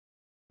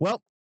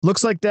Well,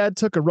 looks like Dad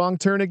took a wrong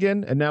turn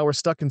again, and now we're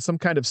stuck in some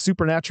kind of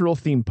supernatural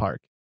theme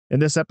park. In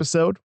this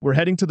episode, we're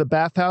heading to the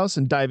bathhouse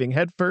and diving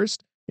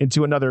headfirst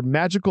into another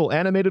magical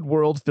animated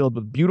world filled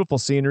with beautiful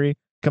scenery,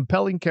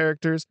 compelling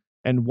characters,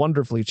 and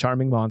wonderfully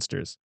charming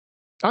monsters.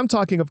 I'm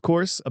talking, of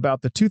course,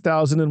 about the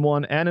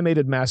 2001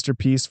 animated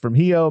masterpiece from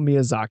Hayao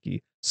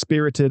Miyazaki,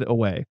 Spirited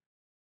Away.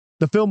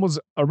 The film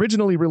was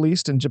originally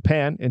released in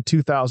Japan in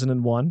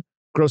 2001,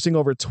 grossing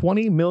over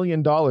 $20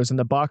 million in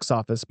the box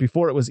office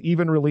before it was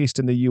even released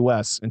in the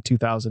US in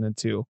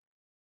 2002.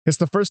 It's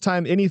the first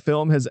time any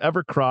film has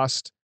ever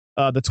crossed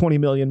the 20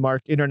 million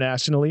mark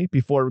internationally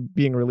before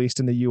being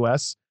released in the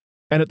US.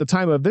 And at the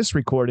time of this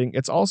recording,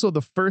 it's also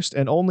the first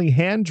and only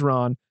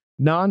hand-drawn,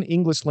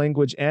 non-English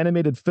language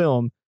animated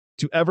film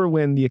to ever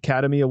win the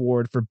Academy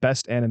Award for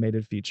Best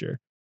Animated Feature.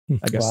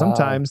 I guess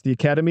sometimes the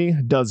Academy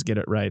does get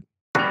it right.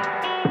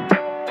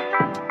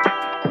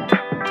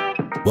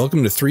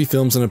 Welcome to Three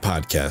Films and a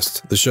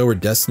Podcast, the show where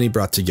destiny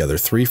brought together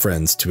three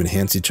friends to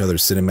enhance each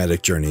other's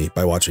cinematic journey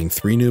by watching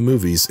three new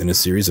movies in a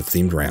series of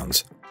themed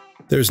rounds.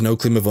 There is no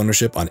claim of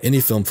ownership on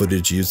any film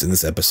footage used in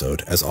this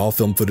episode, as all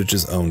film footage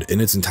is owned in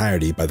its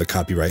entirety by the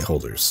copyright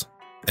holders.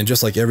 And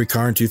just like every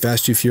car in Too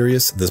Fast, Too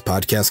Furious, this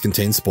podcast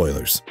contains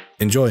spoilers.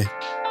 Enjoy!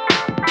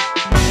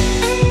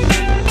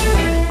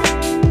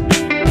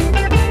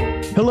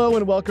 Hello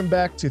and welcome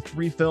back to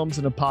Three Films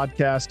and a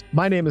Podcast.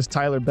 My name is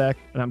Tyler Beck,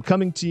 and I'm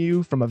coming to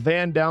you from a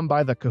van down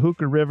by the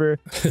Cahuca River,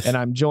 and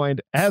I'm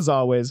joined, as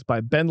always, by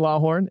Ben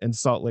Lawhorn in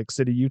Salt Lake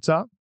City,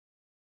 Utah.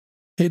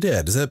 Hey,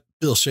 Dad, is that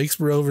Bill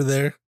Shakespeare over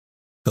there?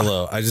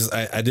 Hello. I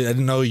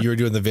didn't know you were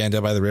doing the van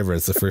down by the river.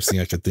 It's the first thing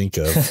I could think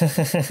of.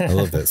 I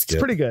love that skit.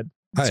 It's pretty good.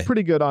 Hi. It's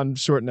pretty good on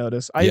short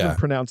notice. I even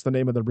pronounced the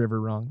name of the river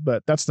wrong,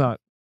 but that's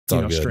not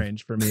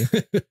strange for me.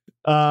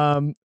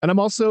 And I'm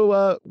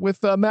also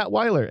with Matt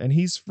Weiler, and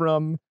he's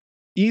from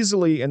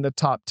easily in the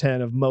top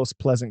 10 of most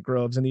pleasant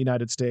groves in the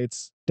United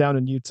States, down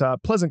in Utah,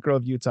 Pleasant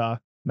Grove, Utah.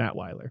 Matt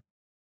Weiler.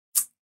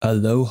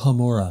 Aloha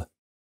Mora.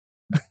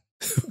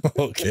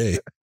 Okay.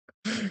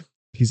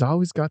 He's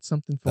always got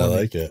something for me. I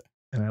like it.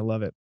 And I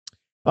love it.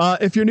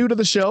 If you're new to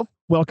the show,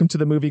 welcome to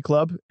the movie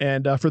club.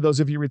 And for those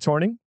of you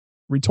returning,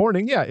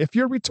 if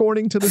you're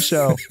returning to the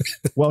show,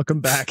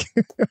 welcome back.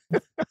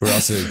 We're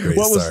also a great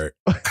start.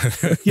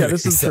 Yeah,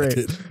 this is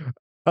great.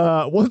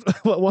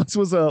 What once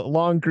was a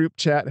long group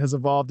chat has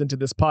evolved into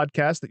this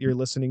podcast that you're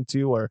listening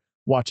to or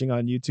watching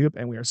on YouTube,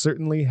 and we are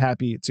certainly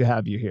happy to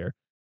have you here.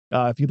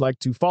 If you'd like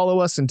to follow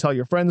us and tell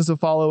your friends to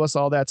follow us,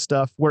 all that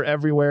stuff, we're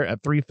everywhere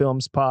at 3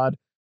 Films Pod.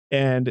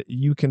 And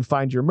you can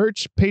find your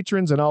merch,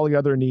 patrons, and all the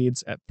other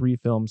needs at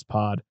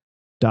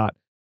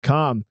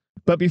 3filmspod.com.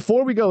 But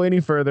before we go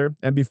any further,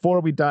 and before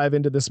we dive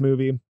into this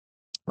movie,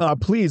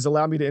 please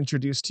allow me to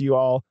introduce to you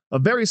all a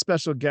very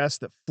special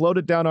guest that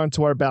floated down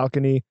onto our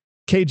balcony,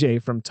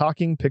 KJ from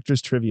Talking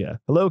Pictures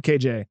Trivia. Hello,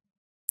 KJ.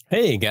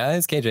 Hey,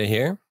 guys. KJ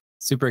here.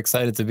 Super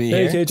excited to be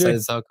here. Hey,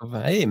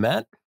 KJ. Hey,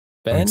 Matt.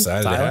 Ben. I'm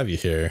excited Tyler. to have you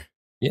here.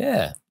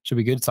 Yeah. Should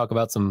be good to talk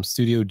about some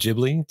Studio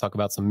Ghibli, talk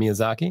about some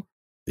Miyazaki.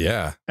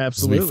 Yeah,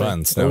 absolutely. This will be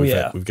fun. So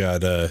we've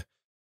got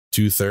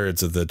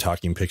 2/3 of the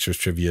Talking Pictures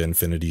Trivia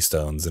Infinity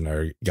Stones in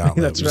our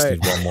gauntlet. That's we just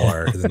right. need one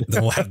more, then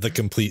we'll have the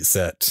complete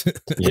set.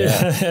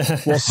 Yeah.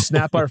 We'll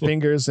snap our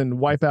fingers and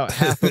wipe out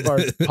half of our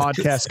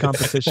podcast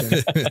competition.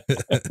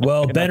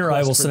 Well, In Ben our or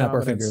I quest will for snap our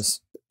dominance.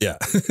 fingers. Yeah.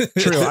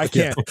 True, I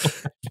can't.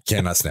 You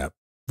cannot snap.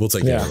 We'll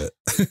take care of it.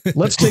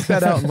 Let's take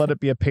that out and let it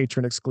be a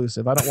patron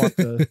exclusive. I don't want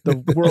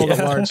the world at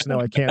large to know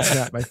I can't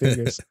snap my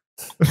fingers.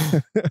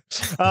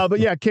 But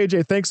yeah,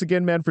 KJ, thanks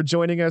again, man, for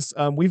joining us.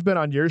 We've been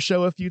on your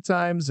show a few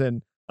times,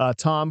 and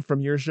Tom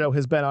from your show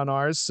has been on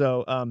ours.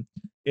 So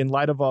in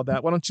light of all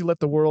that, why don't you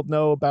let the world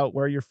know about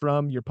where you're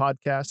from, your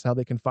podcast, how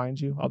they can find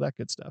you, all that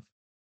good stuff.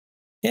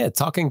 Yeah,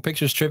 Talking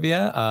Pictures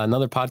Trivia,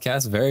 another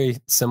podcast very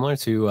similar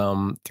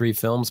to 3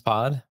 Films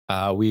Pod.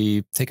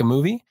 We take a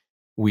movie,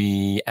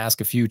 we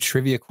ask a few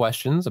trivia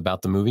questions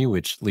about the movie,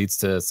 which leads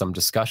to some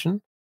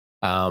discussion.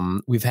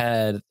 We've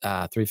had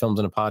 3 Films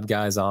and a Pod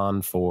guys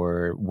on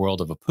for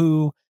World of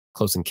Apu,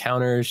 Close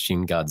Encounters,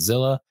 Shin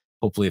Godzilla,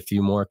 hopefully a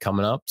few more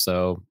coming up.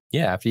 So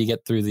yeah, after you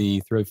get through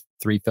the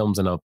 3 Films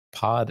and a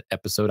Pod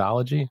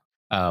episodeology,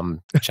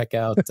 check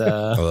out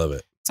I love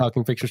it.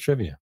 Talking Pictures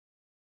Trivia.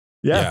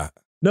 Yeah.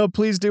 No,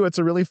 please do. It's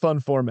a really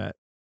fun format.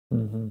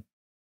 Mm-hmm.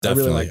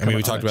 Definitely. really like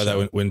we talked about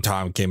that when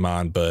Tom came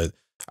on, but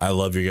I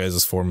love your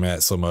guys'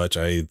 format so much.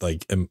 I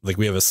like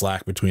we have a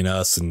Slack between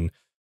us, and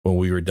when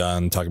we were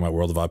done talking about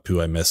World of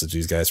Apu, I messaged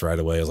these guys right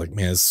away. I was like,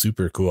 man, it's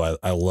super cool.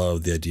 I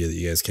love the idea that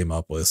you guys came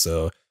up with.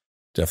 So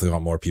definitely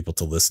want more people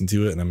to listen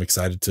to it, and I'm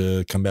excited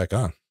to come back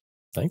on.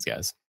 Thanks,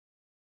 guys.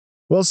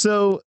 Well,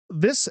 so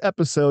this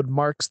episode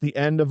marks the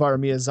end of our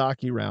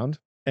Miyazaki round.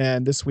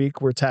 And this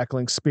week we're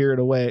tackling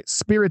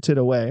Spirited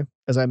Away,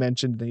 as I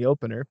mentioned in the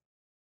opener.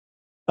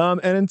 And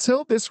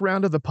until this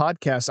round of the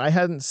podcast, I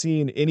hadn't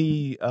seen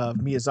any of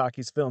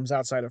Miyazaki's films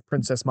outside of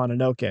Princess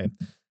Mononoke.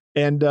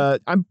 And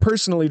I'm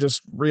personally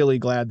just really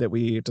glad that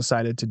we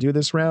decided to do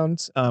this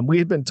round. We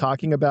had been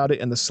talking about it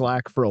in the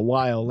Slack for a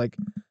while, like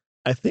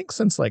I think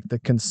since like the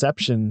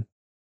conception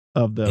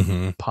of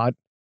the pod.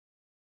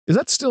 Is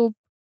that still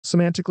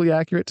semantically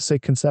accurate to say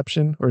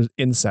conception or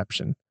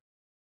inception?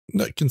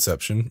 No,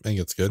 conception. I think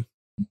it's good.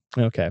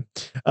 Okay.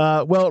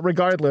 Well,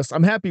 regardless,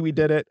 I'm happy we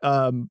did it.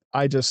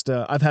 I just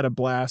I've had a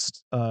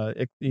blast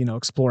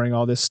exploring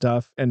all this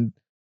stuff and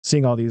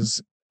seeing all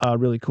these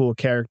really cool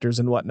characters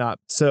and whatnot.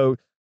 So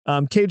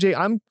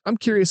KJ, I'm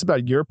curious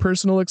about your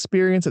personal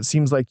experience. It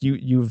seems like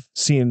you've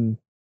seen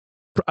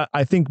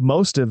I think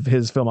most of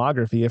his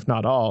filmography, if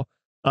not all.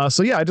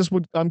 So yeah,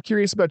 I'm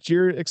curious about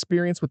your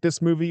experience with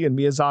this movie and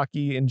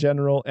Miyazaki in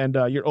general, and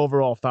your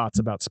overall thoughts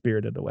about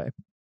Spirited Away.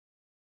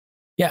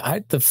 Yeah,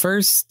 the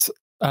first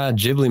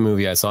Ghibli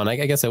movie I saw, and I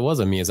guess it was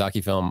a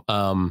Miyazaki film,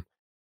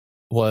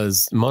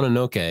 was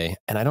Mononoke,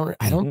 and I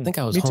don't think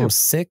I was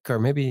homesick, or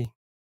maybe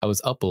I was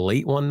up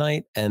late one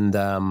night, and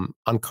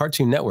on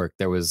Cartoon Network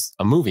there was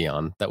a movie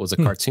on that was a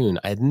cartoon.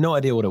 I had no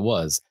idea what it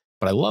was,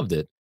 but I loved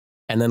it.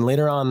 And then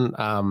later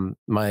on,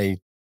 my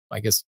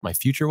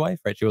future wife,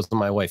 right? She wasn't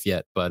my wife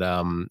yet, but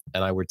and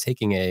I were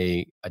taking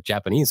a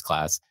Japanese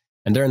class.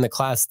 And during the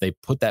class, they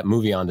put that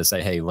movie on to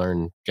say, hey,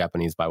 learn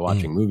Japanese by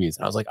watching movies.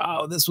 And I was like,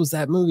 oh, this was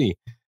that movie,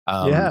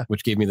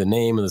 which gave me the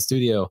name of the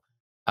studio.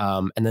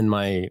 And then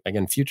my,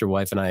 again, future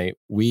wife and I,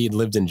 we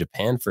lived in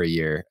Japan for a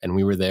year, and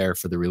we were there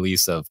for the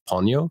release of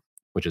Ponyo,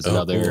 which is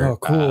another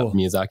cool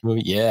Miyazaki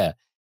movie. Yeah.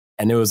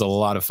 And it was a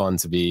lot of fun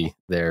to be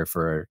there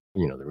for,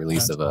 the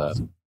release of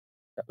the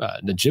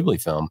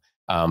Ghibli film.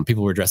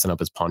 People were dressing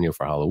up as Ponyo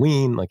for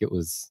Halloween. Like it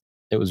was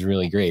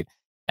really great.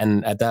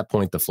 And at that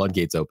point, the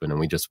floodgates opened, and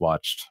we just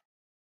watched,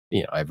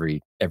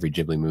 every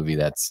Ghibli movie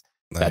that's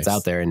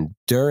out there. And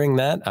during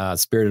that,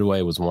 Spirited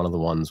Away was one of the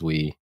ones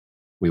we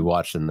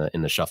watched in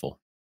the shuffle.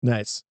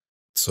 Nice.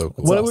 So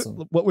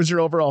cool. What was your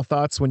overall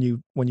thoughts when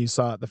you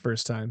saw it the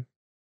first time?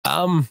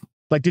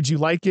 Like, did you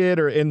like it,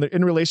 or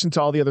in relation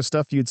to all the other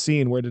stuff you'd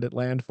seen, where did it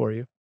land for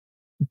you?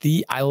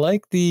 I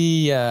like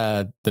the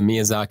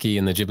Miyazaki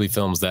and the Ghibli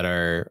films that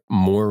are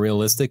more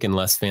realistic and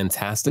less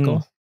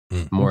fantastical.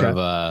 More of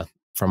a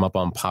From Up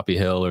on Poppy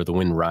Hill or The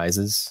Wind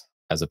Rises,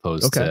 as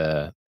opposed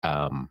to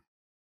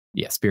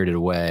Spirited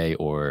Away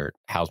or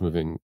Howl's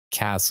Moving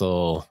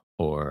Castle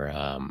or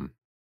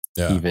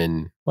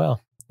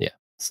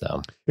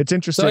So it's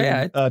interesting. So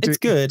yeah, it's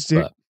good.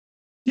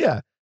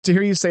 To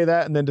hear you say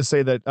that, and then to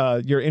say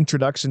that your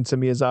introduction to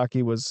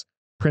Miyazaki was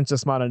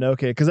Princess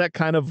Mononoke, because that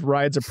kind of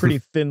rides a pretty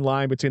thin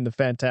line between the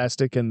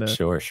fantastic and the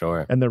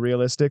sure and the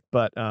realistic.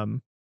 But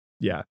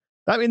yeah,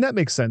 I mean, that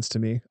makes sense to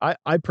me.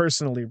 I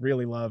personally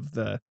really love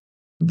the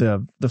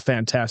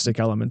fantastic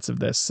elements of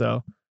this,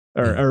 so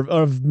or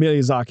of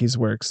Miyazaki's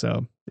work.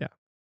 So yeah.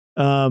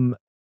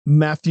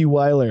 Matthew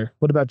Weiler,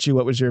 what about you?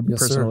 What was your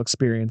personal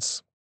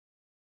experience?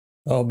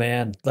 Oh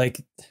man,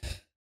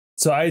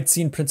 so I had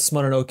seen Princess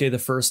Mononoke the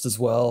first as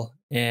well,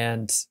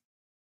 and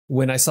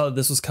when I saw that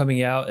this was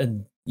coming out,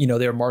 and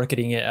they were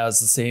marketing it as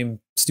the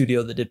same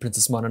studio that did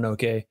Princess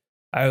Mononoke,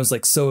 I was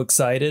so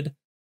excited,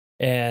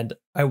 and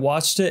I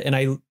watched it, and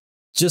I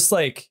just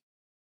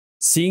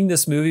seeing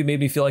this movie made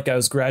me feel like I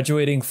was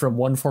graduating from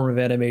one form of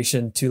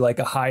animation to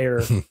a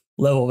higher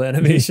level of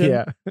animation.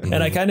 Yeah.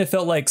 And I kind of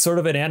felt like sort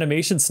of an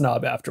animation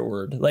snob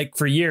afterward,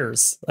 for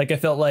years. I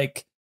felt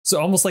so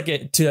almost to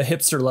a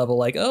hipster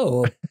level,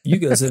 oh, you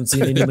guys haven't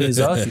seen any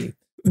Miyazaki.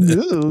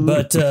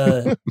 But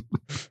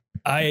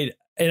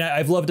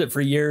I've loved it for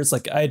years.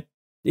 I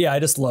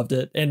just loved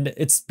it. And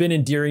it's been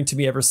endearing to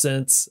me ever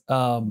since.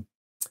 And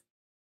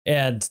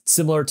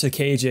similar to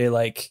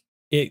KJ,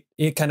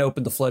 it kind of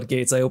opened the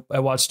floodgates. I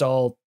watched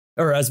all,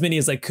 or as many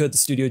as I could, the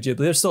Studio Ghibli.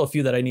 There's still a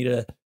few that I need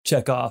to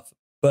check off.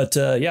 But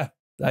I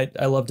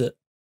loved it.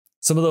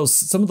 Some of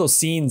those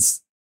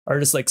scenes are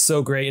just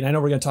so great. And I know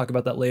we're going to talk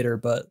about that later,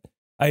 but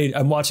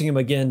I'm watching him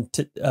again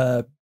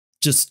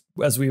just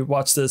as we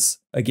watch this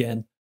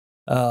again.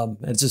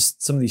 And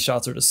just some of these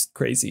shots are just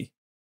crazy.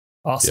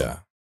 Awesome.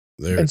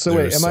 Yeah. And so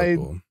wait,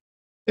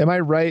 am I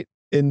right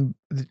in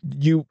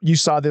you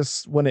saw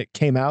this when it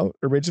came out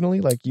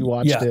originally? You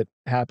watched it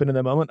happen in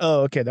the moment?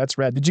 Oh, okay. That's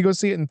rad. Did you go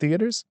see it in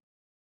theaters?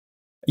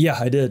 Yeah,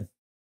 I did.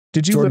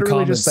 Did you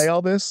literally just say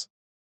all this?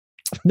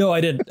 No,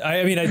 I didn't.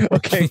 I mean,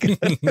 okay.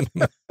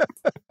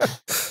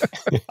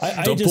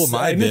 Don't pull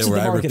my bit where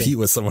I repeat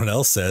what someone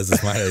else says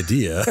is my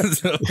idea.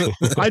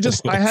 I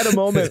had a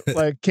moment,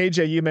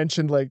 KJ, you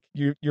mentioned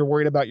you're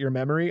worried about your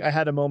memory. I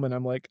had a moment.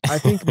 I'm I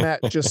think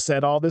Matt just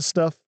said all this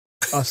stuff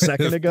a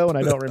second ago, and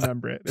I don't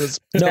remember it. It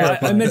was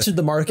I mentioned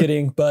the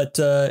marketing, but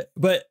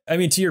I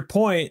mean, to your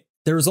point,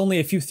 there was only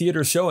a few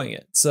theaters showing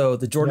it. So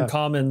the Jordan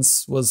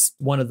Commons was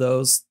one of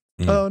those.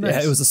 Oh, nice.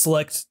 Yeah, it was a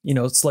select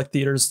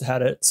theaters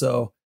had it.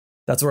 So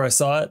that's where I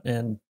saw it,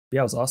 and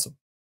it was awesome.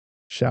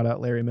 Shout out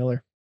Larry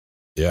Miller.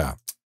 Yeah.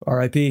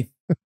 R.I.P.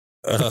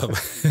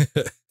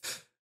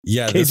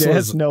 Yeah, KJ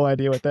has no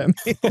idea what that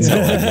means.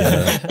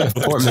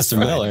 Poor Mr.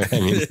 Miller. I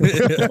mean,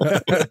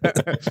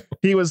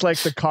 he was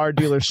the car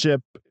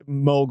dealership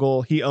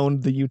mogul. He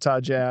owned the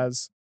Utah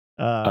Jazz.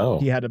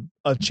 He had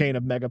a chain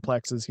of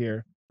megaplexes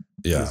here.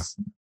 Yeah. He's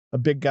a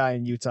big guy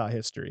in Utah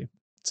history.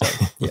 So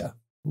yeah.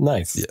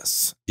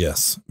 Nice.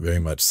 Yes, very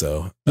much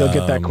so. You'll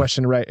get that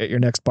question right at your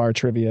next bar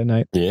trivia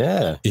night.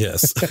 Yeah.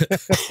 Yes.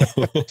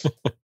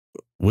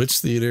 Which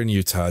theater in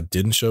Utah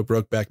didn't show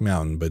Brokeback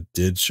Mountain, but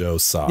did show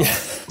Saw? Yeah.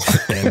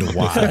 And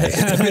why?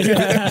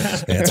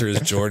 Answer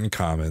is Jordan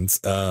Commons.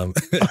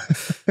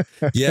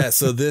 Yeah,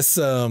 so this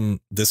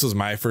was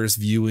my first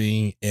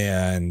viewing,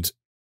 and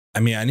I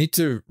mean, I need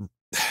to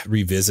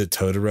revisit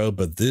Totoro,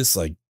 but this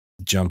like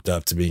jumped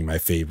up to being my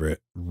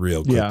favorite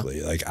real quickly.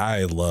 Yeah. Like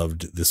I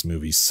loved this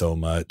movie so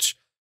much.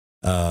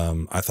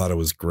 I thought it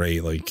was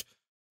great. Like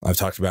I've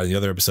talked about in the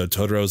other episode,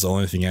 Totoro is the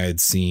only thing I had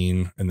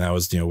seen, and that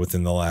was,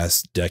 within the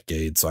last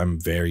decade. So I'm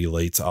very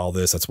late to all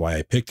this. That's why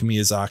I picked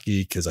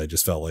Miyazaki, because I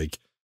just felt like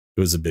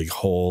it was a big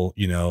hole,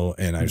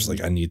 and I was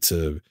like, I need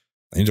to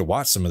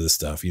watch some of this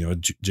stuff.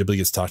 Ghibli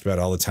gets talked about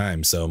all the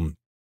time. So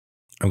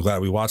I'm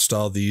glad we watched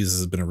all these. This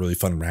has been a really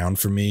fun round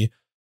for me.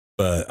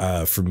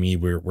 But for me,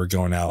 we're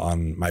going out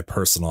on my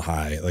personal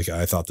high. Like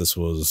I thought this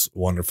was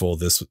wonderful.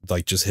 This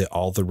like just hit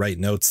all the right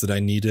notes that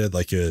I needed.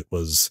 Like it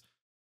was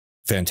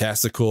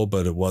fantastical,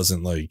 but it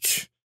wasn't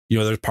like,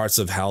 there's parts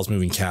of Howl's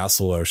Moving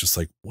Castle where I was just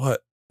like,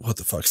 what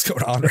the fuck's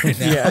going on right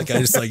now? Yeah.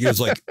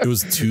 It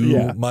was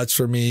too much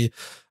for me.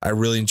 I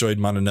really enjoyed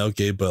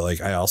Mononoke, but like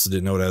I also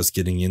didn't know what I was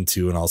getting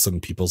into, and all of a sudden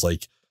people's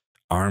like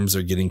arms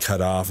are getting cut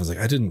off. I was like,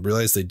 I didn't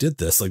realize they did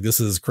this. Like this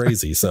is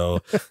crazy.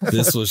 So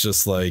this was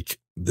just like,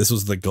 this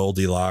was the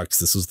Goldilocks.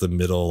 This was the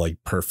middle, like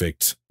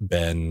perfect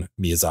Ben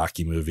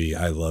Miyazaki movie.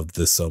 I loved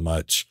this so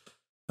much.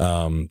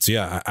 So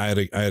yeah, I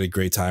had a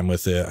great time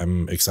with it.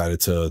 I'm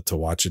excited to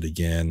watch it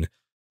again.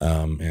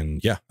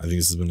 And yeah, I think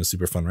this has been a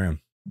super fun round.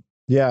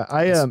 Yeah,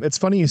 it's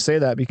funny you say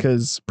that,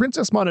 because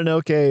Princess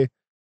Mononoke,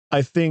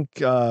 I think,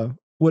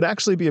 would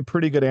actually be a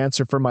pretty good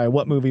answer for my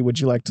what movie would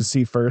you like to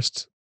see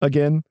first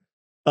again?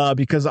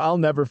 Because I'll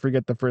never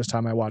forget the first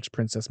time I watched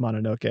Princess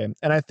Mononoke,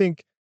 and I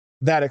think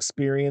that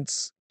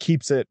experience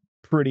keeps it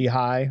pretty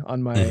high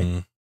on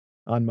my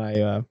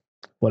my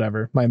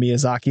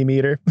Miyazaki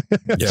meter.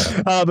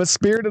 Yeah. But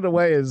Spirited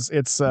Away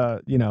it's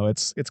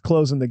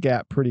closing the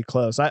gap pretty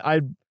close.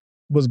 I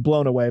was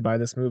blown away by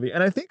this movie,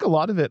 and I think a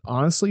lot of it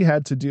honestly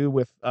had to do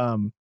with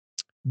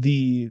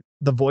the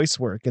voice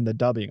work and the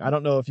dubbing. I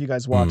don't know if you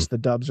guys watched the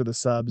dubs or the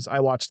subs. I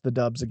watched the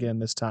dubs again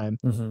this time.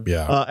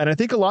 Yeah. And I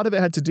think a lot of it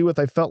had to do with,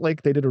 I felt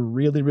like they did a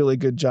really, really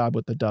good job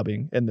with the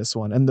dubbing in this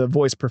one, and the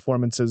voice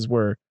performances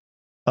were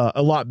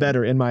a lot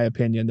better in my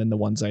opinion than the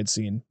ones I'd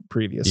seen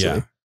previously.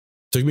 Yeah.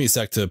 Took me a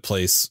sec to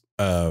place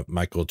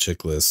Michael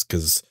Chiklis,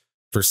 because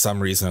for some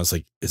reason I was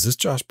like, is this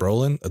Josh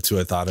Brolin? That's who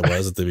I thought it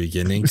was at the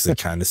beginning, because it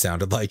kind of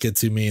sounded like it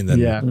to me. And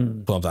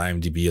then pull up the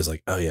IMDb, is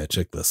like, oh yeah,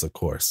 Chiklis, of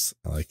course.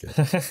 I like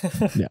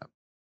it. Yeah.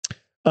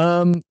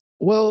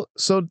 Well,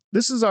 so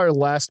this is our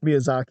last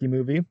Miyazaki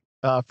movie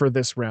for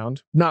this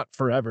round. Not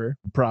forever,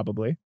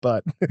 probably,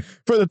 but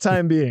for the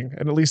time being,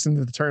 and at least in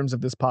the terms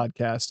of this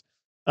podcast.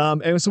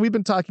 And so we've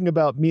been talking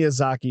about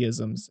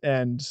Miyazaki-isms,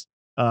 and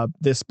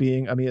this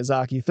being a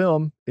Miyazaki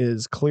film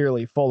is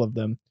clearly full of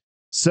them.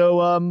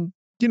 So,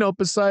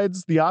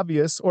 besides the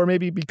obvious, or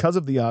maybe because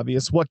of the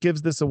obvious, what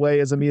gives this away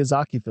as a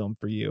Miyazaki film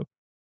for you?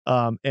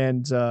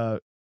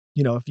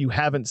 If you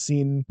haven't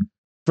seen,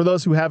 for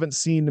those who haven't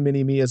seen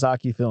many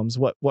Miyazaki films,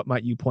 what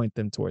might you point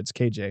them towards?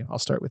 KJ, I'll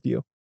start with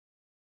you.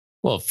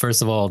 Well,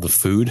 first of all, the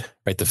food,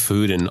 right? The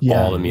food in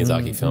all the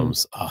Miyazaki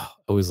films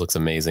always looks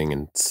amazing.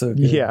 And so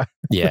good.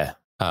 Yeah.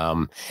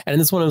 And in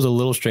this one, it was a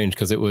little strange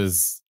because it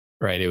was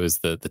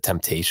the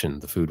temptation.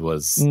 The food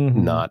was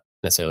not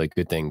necessarily a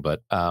good thing,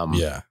 but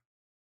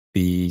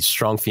the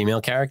strong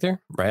female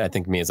character, right? I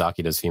think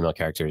Miyazaki does female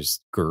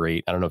characters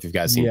great. I don't know if you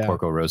guys seen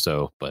Porco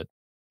Rosso, but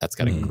that's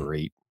got a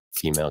great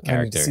female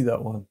character. I didn't see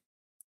that one.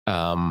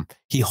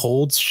 He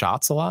holds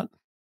shots a lot,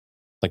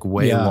 like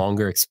way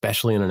longer,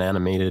 especially in an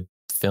animated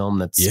film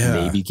that's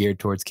maybe geared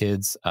towards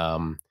kids.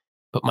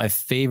 But my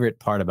favorite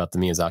part about the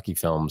Miyazaki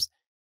films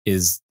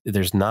is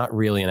there's not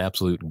really an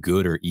absolute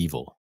good or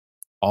evil.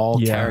 All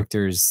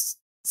characters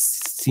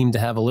seem to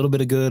have a little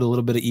bit of good, a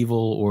little bit of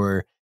evil,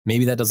 or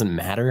maybe that doesn't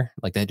matter.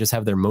 Like they just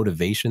have their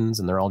motivations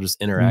and they're all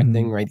just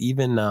interacting, right?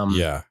 Even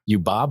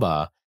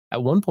Yubaba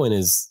at one point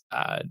is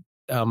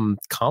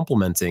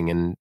complimenting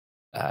and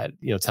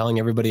telling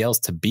everybody else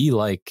to be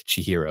like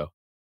Chihiro.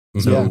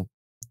 So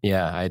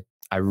I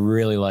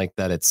really like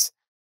that it's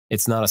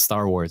not a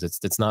Star Wars.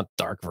 It's not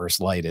dark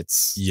versus light.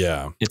 It's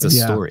a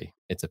story.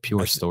 It's a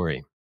pure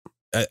story.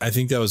 I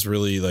think that was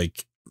really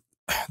like,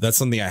 that's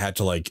something I had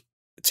to like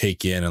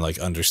take in and like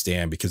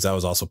understand, because that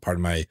was also part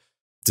of my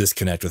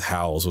disconnect with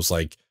Howl's, was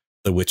like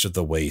the Witch of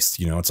the Waste.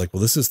 It's like,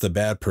 well, this is the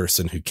bad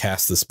person who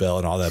cast the spell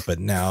and all that, but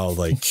now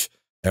like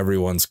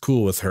everyone's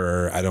cool with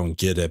her. I don't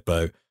get it.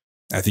 But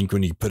I think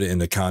when you put it in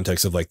the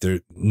context of like,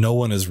 no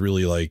one is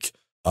really like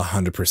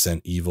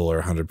 100% evil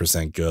or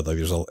 100% good. Like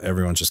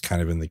everyone's just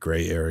kind of in the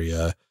gray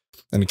area,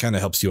 and it kind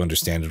of helps you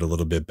understand it a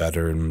little bit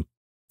better. And,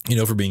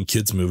 for being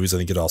kids movies, I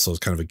think it also is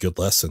kind of a good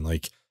lesson.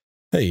 Like,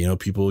 hey,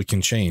 people can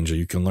change, or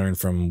you can learn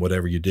from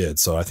whatever you did.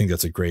 So I think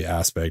that's a great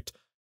aspect.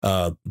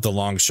 The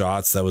long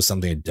shots, that was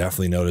something I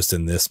definitely noticed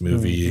in this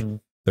movie.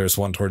 there's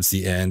one towards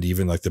the end,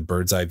 even like the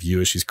bird's eye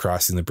view as she's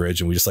crossing the bridge,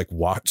 and we just like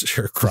watch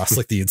her cross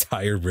like the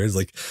entire bridge.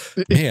 Like,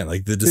 man,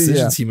 like the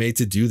decisions he made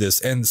to do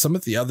this, and some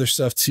of the other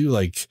stuff too.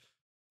 Like,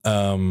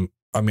 I mean,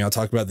 I'll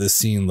talk about this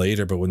scene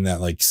later, but when that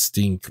like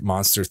stink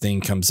monster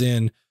thing comes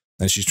in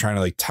and she's trying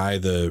to like tie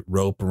the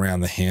rope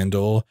around the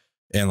handle,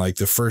 and like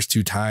the first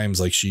 2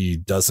 times, like she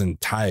doesn't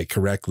tie it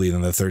correctly, and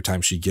then the third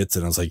time she gets it,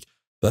 and I was like,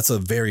 that's a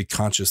very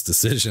conscious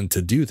decision to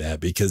do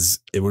that, because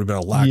it would have been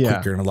a lot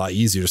quicker and a lot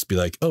easier just to be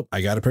like, oh,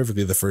 I got it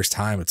perfectly the first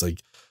time. It's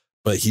like,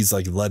 but he's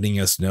like letting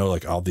us know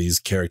like all these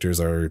characters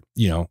are,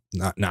 you know,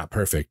 not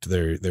perfect.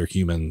 They're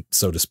human,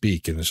 so to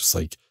speak. And it's just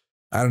like,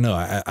 I don't know.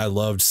 I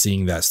loved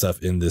seeing that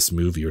stuff in this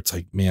movie where it's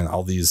like, man,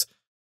 all these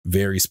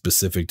very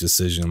specific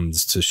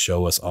decisions to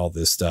show us all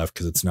this stuff.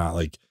 Cause it's not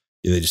like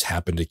they just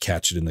happen to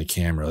catch it in the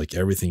camera. Like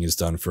everything is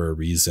done for a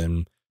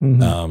reason.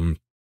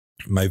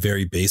 My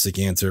very basic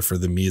answer for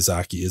the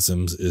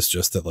Miyazaki-isms is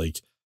just that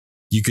like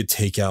you could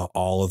take out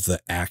all of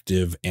the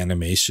active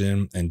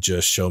animation and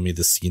just show me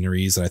the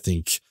sceneries. And I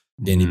think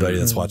anybody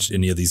that's watched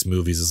any of these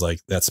movies is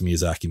like, that's a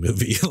Miyazaki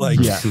movie. Like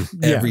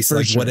every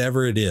like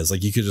whatever it is,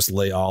 like you could just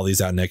lay all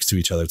these out next to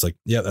each other. It's like,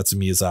 yeah, that's a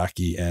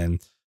Miyazaki,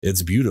 and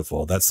it's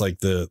beautiful. That's like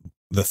the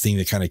thing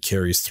that kind of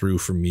carries through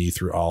for me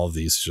through all of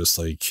these, just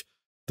like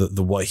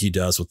the what he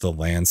does with the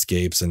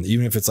landscapes. And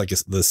even if it's like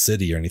the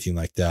city or anything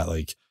like that,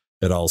 like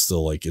it all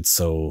still like, it's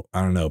so,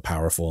 I don't know,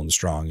 powerful and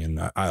strong. And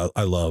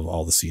I love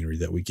all the scenery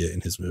that we get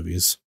in his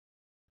movies.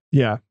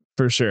 Yeah,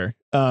 for sure.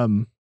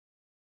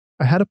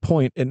 I had a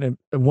point and it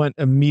went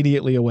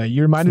immediately away.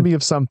 You reminded me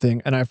of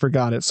something and I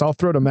forgot it. So I'll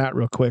throw to Matt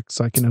real quick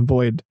so I can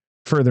avoid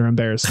further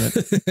embarrassment.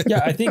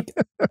 Yeah, I think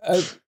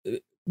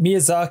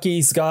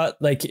Miyazaki's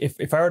got like,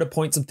 if I were to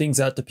point some things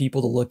out to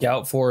people to look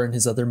out for in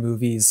his other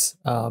movies,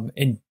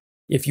 and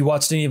if you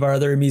watched any of our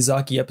other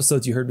Miyazaki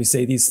episodes, you heard me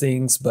say these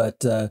things,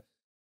 but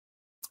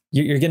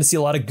you're going to see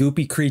a lot of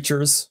goopy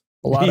creatures,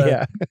 a lot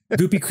of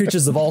goopy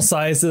creatures of all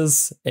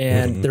sizes,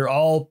 and they're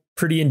all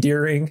pretty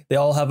endearing. They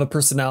all have a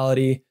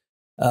personality.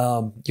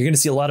 You're going to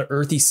see a lot of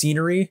earthy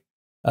scenery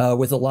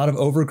with a lot of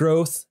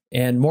overgrowth.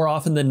 And more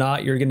often than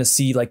not, you're going to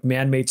see like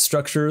man-made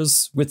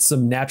structures with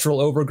some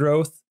natural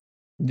overgrowth.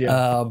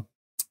 Yeah.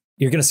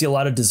 You're going to see a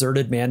lot of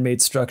deserted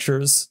man-made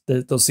structures.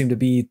 Those seem to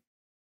be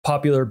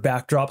popular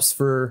backdrops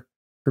for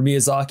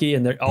Miyazaki,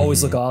 and they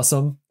always look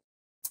awesome.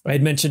 I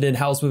had mentioned in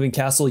Howl's Moving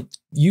Castle,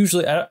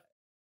 usually I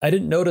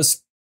didn't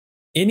notice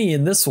any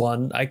in this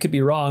one. I could be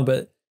wrong,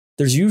 but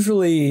there's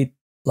usually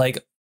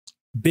like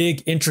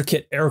big,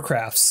 intricate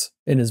aircrafts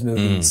in his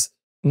movies.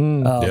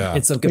 In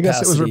some capacity. I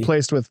guess it was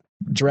replaced with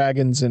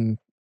dragons and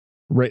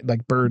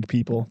like bird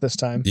people this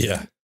time.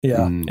 Yeah.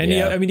 And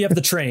you have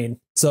the train.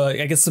 So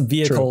I guess some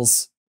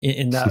vehicles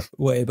in that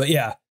way, but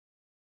yeah.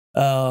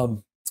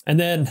 And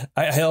then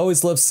I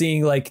always love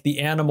seeing like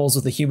the animals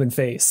with a human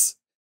face.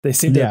 They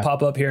seem to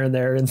pop up here and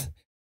there in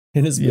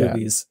his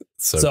movies.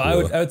 So cool.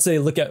 I would say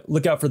look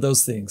out for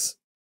those things.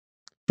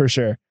 For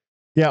sure.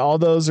 Yeah, all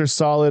those are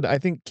solid. I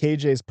think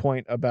KJ's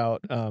point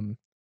about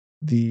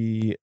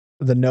the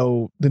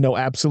no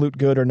absolute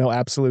good or no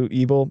absolute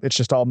evil, it's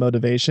just all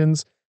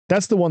motivations.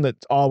 That's the one that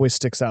always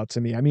sticks out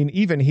to me. I mean,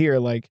 even here,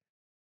 like,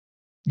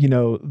 you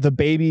know, the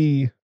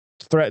baby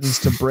threatens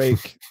to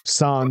break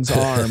San's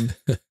arm.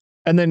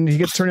 And then he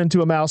gets turned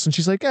into a mouse and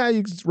she's like,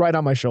 you can ride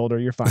on my shoulder.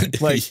 You're fine.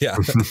 Like,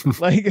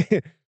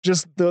 like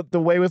just the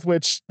way with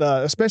which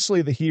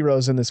especially the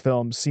heroes in this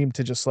film seem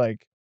to just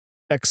like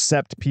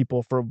accept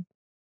people for,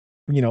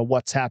 you know,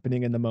 what's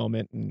happening in the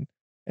moment and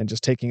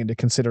just taking into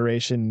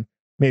consideration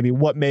maybe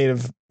what may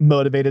have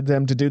motivated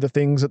them to do the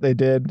things that they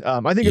did.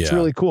 I think it's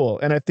really cool.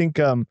 And I think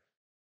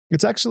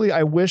it's actually,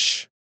 I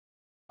wish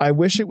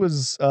it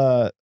was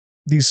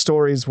these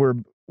stories were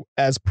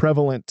as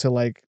prevalent to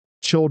like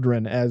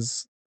children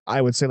as I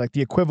would say like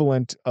the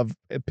equivalent of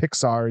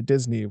Pixar or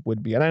Disney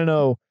would be. And I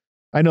know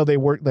they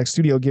work like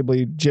Studio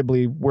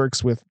Ghibli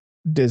works with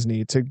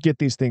Disney to get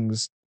these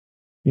things,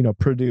 you know,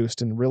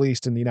 produced and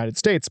released in the United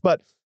States.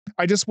 But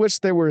I just wish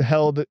they were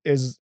held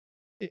as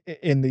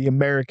in the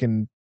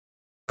American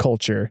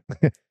culture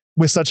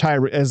with such high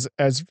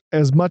as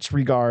much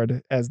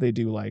regard as they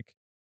do like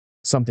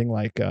something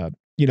like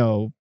you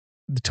know,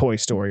 the Toy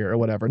Story or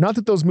whatever. Not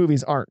that those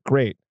movies aren't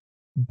great,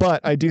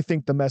 but I do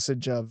think the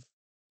message of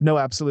no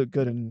absolute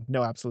good and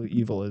no absolute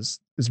evil is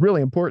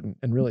really important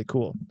and really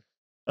cool.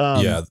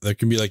 There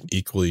can be like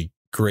equally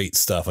great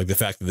stuff. Like the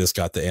fact that this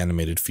got the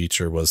animated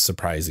feature was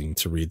surprising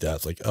to read that.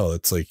 It's like, oh,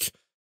 it's like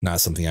not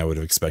something I would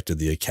have expected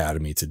the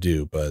Academy to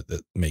do, but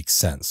it makes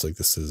sense. Like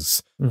this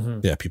is,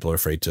 people are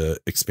afraid to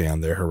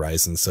expand their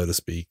horizons, so to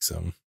speak.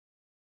 So,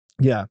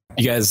 yeah.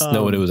 You guys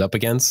know what it was up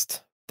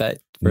against?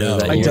 No,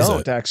 I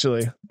don't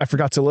actually. I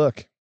forgot to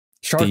look.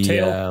 Shark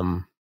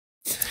Tale.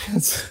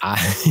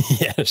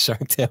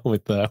 Shark Tale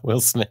with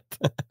Will Smith.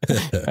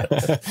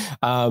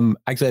 Actually,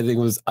 I think it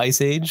was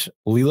Ice Age,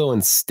 Lilo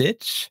and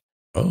Stitch.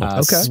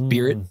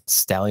 Spirit,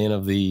 Stallion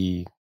of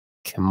the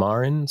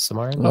Cimarron.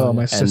 Oh,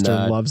 my sister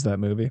loves that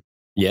movie.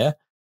 Yeah.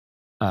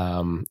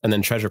 And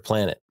then Treasure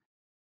Planet.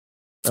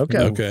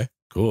 Okay,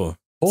 cool.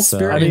 Both So-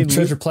 Spirit I mean, and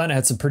Treasure Planet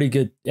had some pretty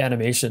good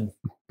animation,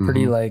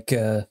 pretty like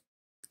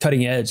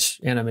cutting edge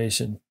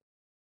animation.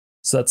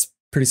 So that's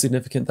pretty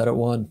significant that it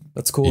won.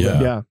 That's cool.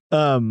 Yeah.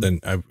 Yeah. Then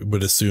I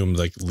would assume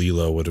like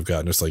Lilo would have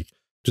gotten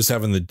just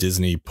having the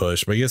Disney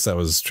push. But I guess that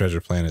was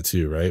Treasure Planet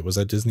too, right? Was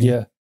that Disney?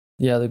 Yeah.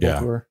 Yeah, they both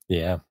Yeah. were.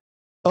 Yeah.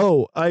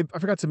 Oh, I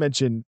forgot to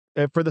mention,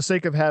 for the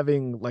sake of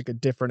having like a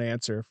different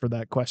answer for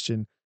that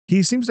question,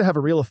 he seems to have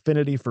a real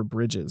affinity for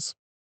bridges.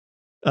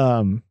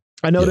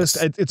 I noticed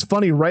it's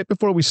funny, right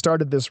before we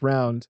started this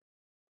round,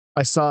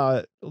 I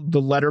saw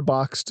the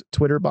Letterboxd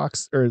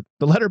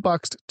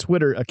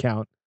Twitter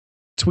account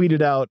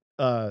tweeted out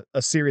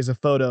a series of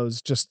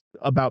photos just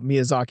about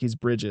Miyazaki's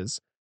bridges.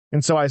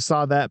 And so I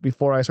saw that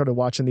before I started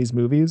watching these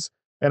movies.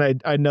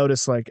 And I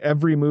noticed like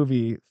every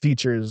movie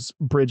features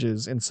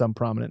bridges in some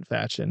prominent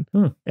fashion.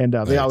 And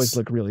they always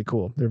look really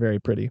cool. They're very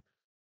pretty.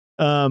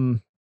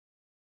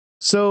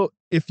 So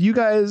if you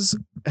guys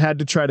had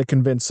to try to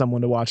convince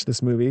someone to watch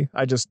this movie,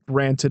 I just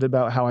ranted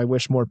about how I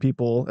wish more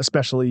people,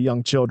 especially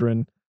young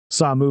children,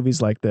 saw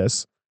movies like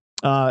this.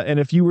 And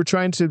if you were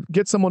trying to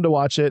get someone to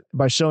watch it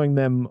by showing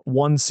them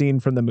one scene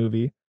from the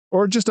movie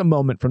or just a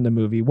moment from the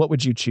movie, what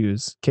would you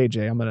choose?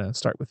 KJ, I'm going to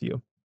start with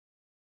you.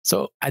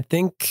 So I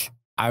think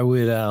I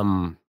would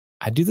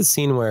I'd do the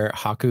scene where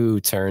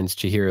Haku turns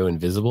Chihiro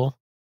invisible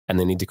and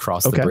they need to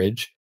cross the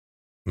bridge.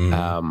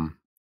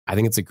 I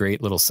think it's a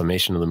great little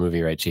summation of the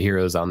movie, right?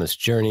 Chihiro's on this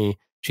journey.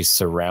 She's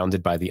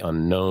surrounded by the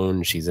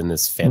unknown. She's in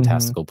this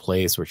fantastical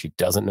place where she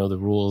doesn't know the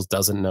rules,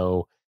 doesn't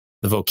know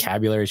the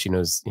vocabulary. She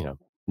knows,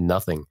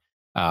 nothing.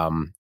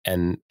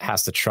 And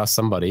has to trust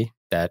somebody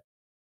that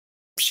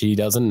she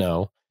doesn't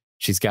know.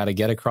 She's got to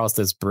get across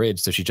this bridge.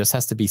 So she just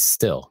has to be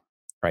still,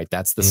 right?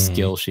 That's the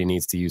skill she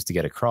needs to use to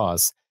get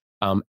across.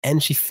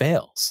 And she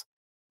fails,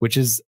 which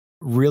is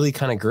really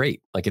kind of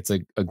great. Like it's a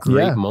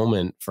great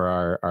moment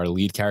for our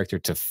lead character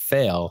to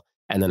fail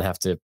and then have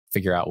to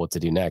figure out what to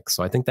do next.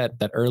 So I think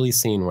that early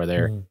scene where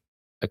they're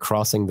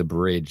crossing the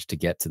bridge to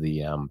get to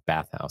the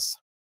bathhouse.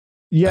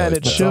 Yeah, and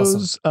it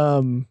shows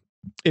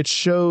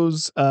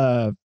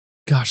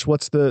gosh,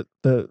 what's the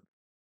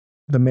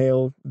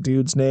male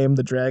dude's name,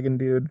 the dragon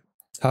dude?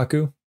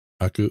 Haku.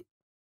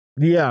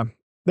 Yeah,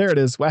 there it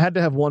is. I had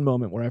to have one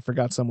moment where I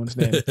forgot someone's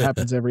name. It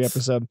happens every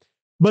episode.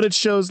 But it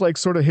shows like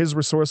sort of his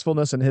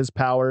resourcefulness and his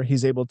power.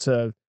 He's able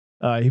to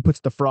he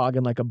puts the frog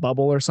in like a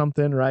bubble or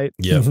something, right?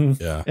 Yeah.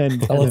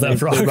 And I love that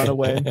frog. They run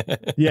away.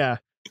 Yeah.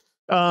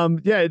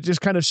 It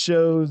just kind of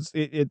shows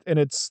it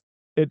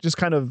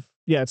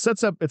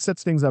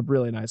sets things up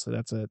really nicely.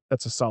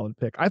 That's a solid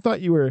pick. I thought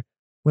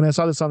when I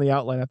saw this on the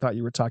outline, I thought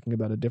you were talking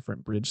about a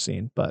different bridge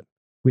scene, but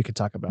we could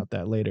talk about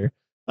that later.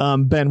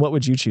 Ben, what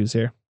would you choose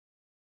here?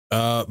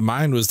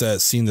 Mine was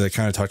that scene that I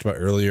kind of talked about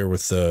earlier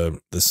with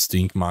the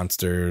stink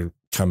monster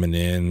coming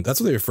in. That's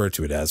what they refer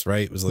to it as,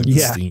 right? It was like the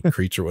stink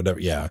creature, whatever.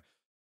 Yeah.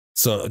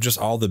 So just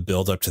all the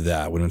build up to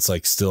that when it's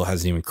like still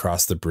hasn't even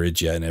crossed the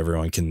bridge yet and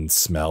everyone can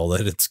smell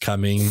that it's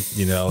coming,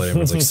 and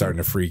everyone's like starting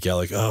to freak out,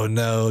 like, oh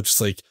no, just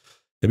like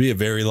it'd be a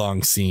very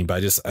long scene.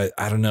 But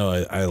I don't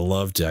know. I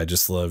loved it. I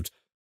just loved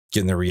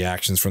getting the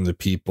reactions from the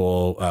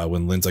people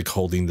when Lynn's like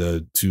holding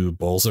the 2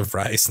 bowls of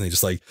rice and they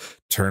just like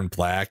turn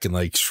black and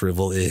like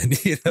shrivel in,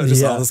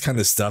 just all this kind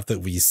of stuff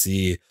that we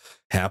see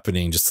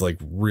happening just to like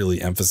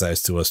really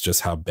emphasize to us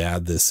just how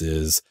bad this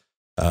is.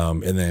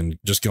 And then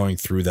just going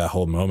through that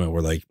whole moment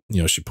where like,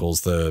 she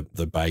pulls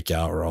the bike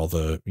out or all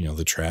the,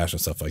 the trash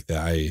and stuff like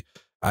that.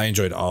 I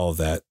enjoyed all of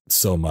that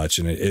so much.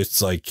 And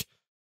it's like,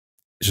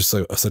 it's just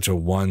like such a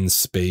one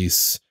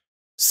space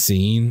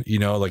scene,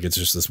 like it's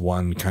just this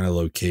one kind of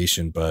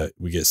location, but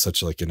we get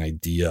such like an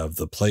idea of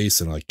the place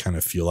and like kind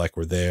of feel like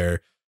we're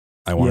there.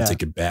 I want to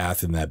take a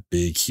bath in that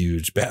big,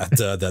 huge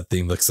bathtub. That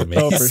thing looks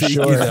amazing. Oh, for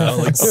sure.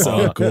 Like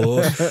so cool.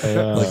 Like,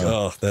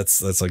 oh,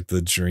 that's like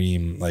the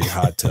dream, like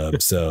hot tub.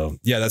 So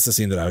yeah, that's the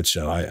scene that I would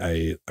show.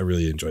 I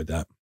really enjoyed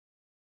that.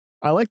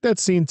 I like that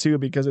scene too,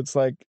 because it's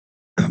like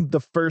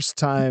the first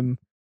time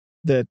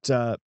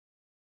that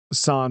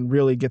San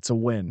really gets a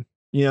win.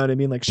 You know what I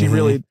mean? Like she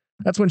really,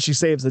 that's when she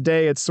saves the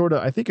day. It's sort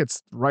of, I think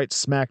it's right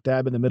smack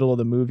dab in the middle of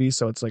the movie.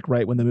 So it's like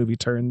right when the movie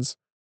turns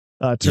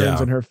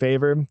in her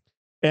favor.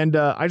 And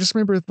I just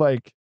remember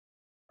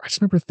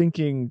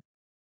thinking,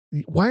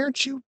 why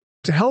aren't you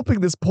helping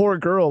this poor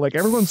girl? Like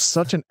everyone's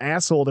such an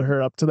asshole to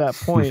her up to that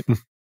point.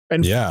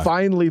 And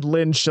finally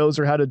Lynn shows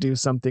her how to do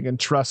something and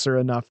trusts her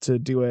enough to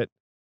do it.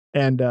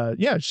 And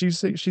she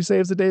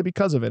saves the day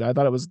because of it. I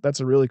thought that's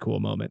a really cool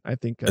moment. I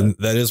think. And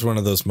that is one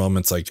of those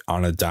moments like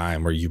on a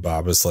dime where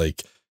Yubaba is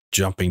like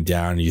jumping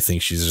down and you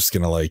think she's just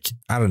gonna like,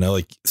 I don't know,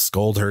 like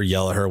scold her,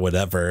 yell at her,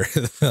 whatever.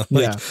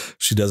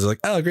 She does it like,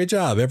 oh, great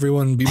job,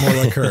 everyone be more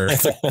like her.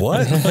 It's like,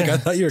 what? Like I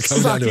thought you were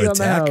coming down to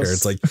attack her.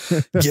 It's like,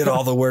 get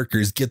all the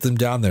workers, get them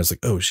down there. It's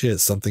like, oh shit,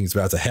 something's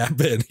about to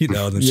happen, and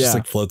then she just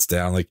like floats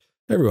down like,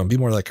 everyone be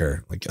more like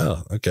her. Like,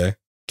 oh, okay,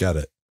 got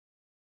it.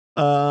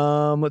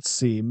 Let's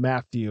see,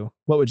 Matthew,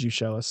 what would you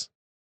show us?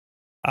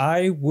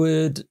 I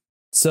would.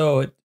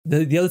 So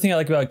the other thing I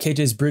like about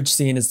KJ's bridge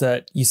scene is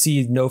that you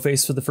see No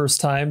Face for the first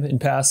time in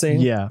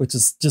passing, which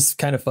is just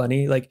kind of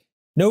funny. Like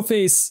No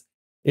Face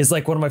is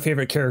like one of my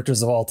favorite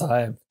characters of all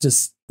time.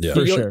 Just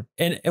for sure.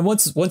 And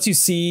once you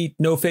see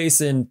No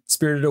Face in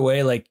Spirited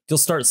Away, like you'll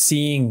start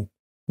seeing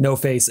No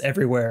Face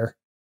everywhere,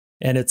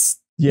 and it's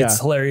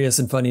hilarious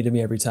and funny to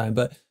me every time.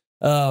 But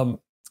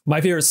my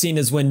favorite scene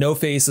is when No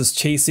Face is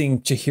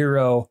chasing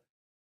Chihiro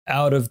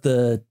out of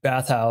the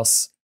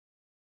bathhouse.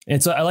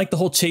 And so I like the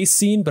whole chase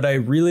scene, but I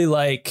really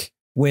like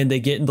when they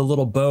get in the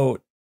little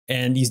boat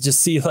and you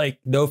just see like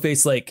No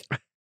Face like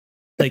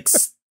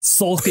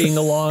sulking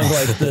along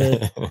like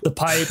the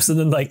pipes and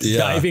then like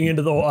diving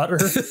into the water.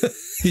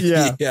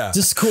 yeah.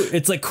 Just cool.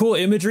 It's like cool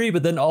imagery,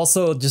 but then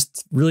also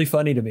just really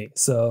funny to me.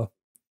 So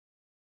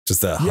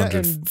just that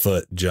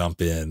 100-foot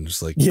jump in,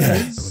 just like,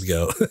 let's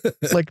go.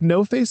 Like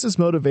No Face's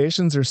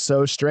motivations are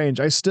so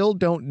strange. I still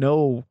don't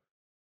know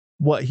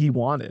what he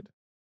wanted.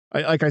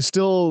 I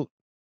still,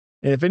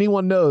 and if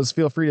anyone knows,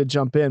 feel free to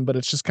jump in, but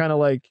it's just kind of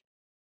like,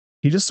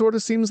 he just sort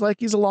of seems like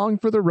he's along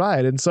for the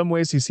ride. In some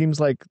ways, he seems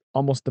like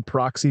almost the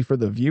proxy for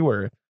the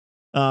viewer.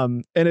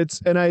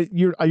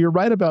 You're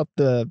right about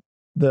the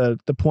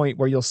point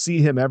where you'll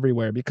see him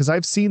everywhere, because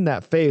I've seen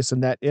that face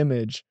and that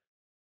image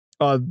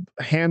a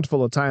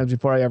handful of times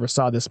before I ever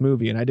saw this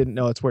movie, and I didn't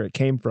know it's where it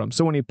came from.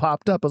 So when he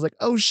popped up, I was like,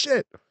 oh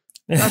shit,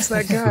 that's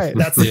that guy.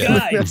 That's the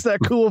guy. That's that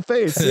cool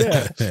face.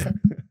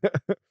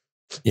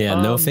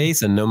 Yeah. No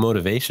face and no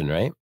motivation,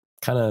 right?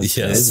 Kind of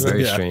is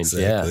very strange.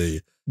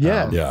 Exactly.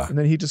 Yeah. And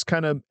then he just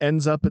kind of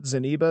ends up at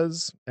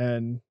Zeniba's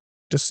and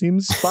just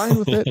seems fine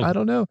with it. I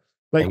don't know.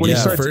 Like when he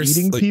starts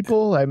eating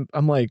people,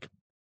 I'm like,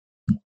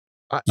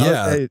 I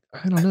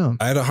don't know.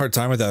 I had a hard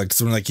time with that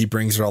because when like he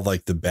brings her all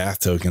like the bath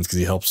tokens because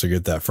he helps her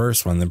get that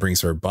first one, then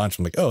brings her a bunch.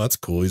 I'm like, oh, that's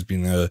cool. He's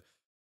being a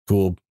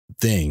cool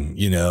thing,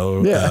 you know?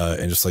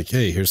 And just like,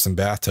 hey, here's some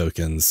bath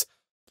tokens.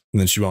 And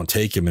then she won't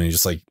take him and he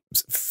just like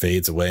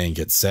fades away and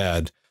gets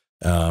sad.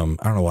 I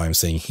don't know why I'm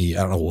saying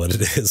I don't know what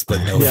it is,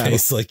 but No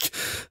Face, like,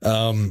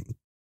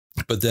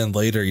 but then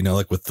later, you know,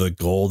 like with the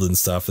gold and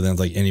stuff, and then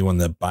like anyone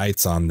that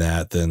bites on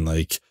that, then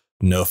like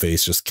No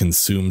Face just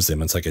consumes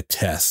him. It's like a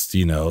test,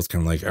 you know, it's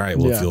kind of like, all right,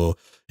 well,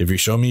 if you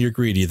show me you're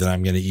greedy, then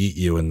I'm going to eat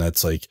you. And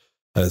that's like,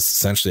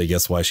 essentially, I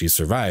guess why she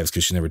survives,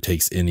 because she never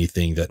takes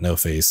anything that No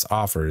Face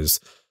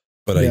offers.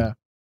 But I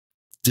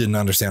didn't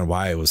understand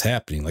why it was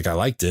happening. Like I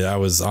liked it. I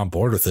was on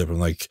board with it. But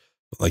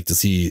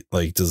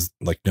does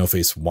No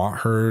Face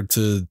want her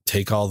to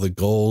take all the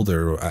gold,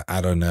 or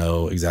I don't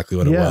know exactly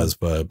what it was,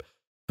 but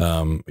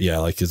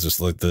like it's just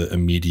like the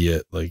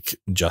immediate like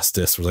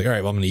justice was like, all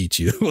right, well, I'm gonna eat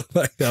you.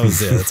 Like that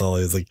was it. That's all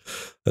it was like.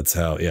 That's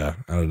how. I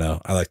don't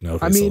know. I like No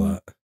Face a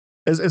lot.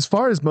 As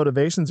far as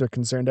motivations are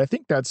concerned, I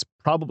think that's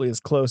probably as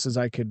close as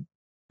I could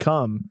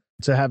come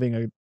to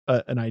having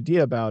an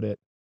idea about it.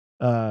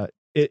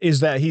 Is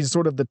that he's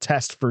sort of the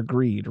test for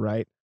greed,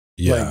 right?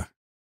 Yeah. Like,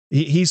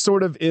 he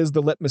sort of is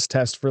the litmus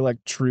test for like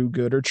true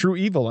good or true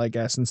evil, I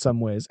guess, in some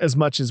ways, as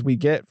much as we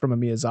get from a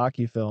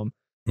Miyazaki film.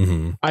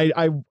 Mm-hmm.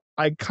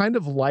 I kind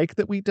of like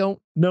that we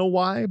don't know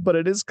why, but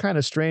it is kind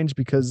of strange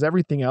because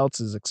everything else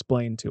is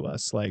explained to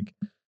us. Like,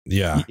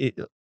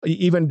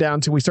 even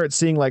down to we start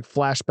seeing like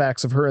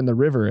flashbacks of her in the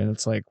river, and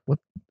it's like, what?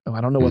 Oh,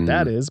 I don't know what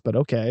that is, but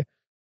okay.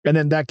 And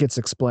then that gets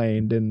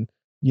explained, and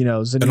you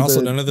know, Zeniba, and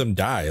also none of them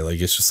die. Like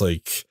it's just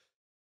like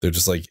they're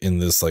just like in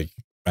this like,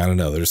 I don't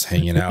know, they're just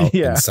hanging out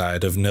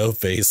inside of No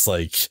Face,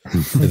 like,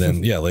 and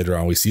then later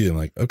on we see them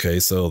like, okay,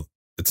 so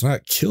it's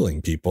not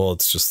killing people,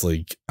 it's just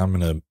like, I'm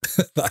gonna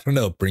I don't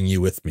know, bring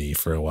you with me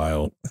for a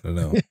while. I don't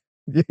know.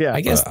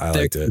 I guess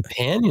their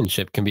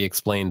companionship can be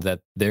explained that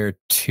they're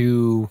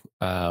two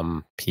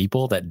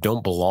people that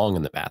don't belong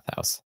in the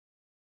bathhouse,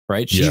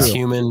 right? She's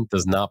human,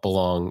 does not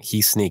belong.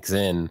 He sneaks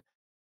in,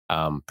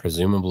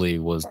 presumably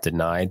was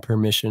denied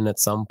permission at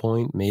some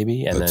point,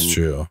 maybe, and that's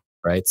true,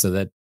 right? So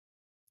that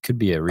could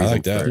be a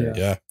reason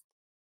for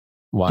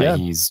why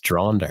he's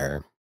drawn to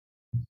her.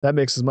 That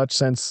makes as much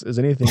sense as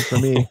anything for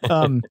me.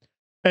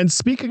 And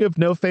speaking of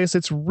No Face,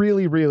 it's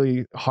really,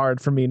 really hard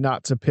for me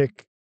not to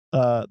pick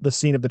the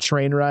scene of the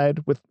train ride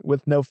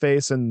with No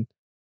Face and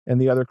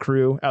the other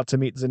crew out to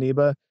meet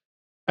Zeniba.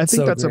 I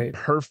think that's a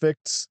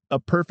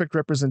perfect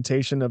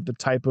representation of the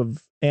type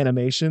of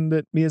animation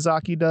that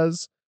Miyazaki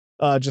does.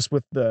 Just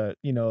with the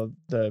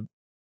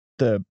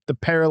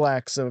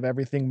parallax of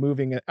everything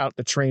moving out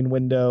the train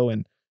window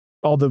and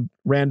all the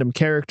random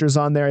characters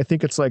on there. I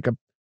think it's like a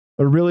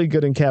really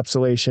good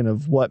encapsulation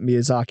of what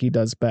Miyazaki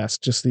does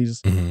best. Just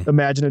these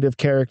imaginative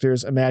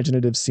characters,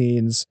 imaginative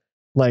scenes,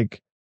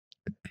 like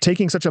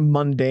taking such a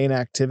mundane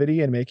activity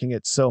and making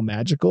it so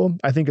magical,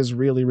 I think is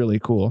really, really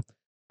cool.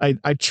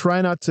 I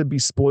try not to be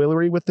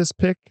spoilery with this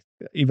pick,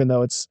 even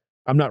though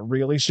I'm not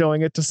really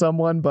showing it to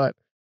someone, but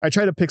I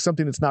try to pick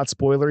something that's not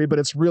spoilery, but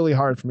it's really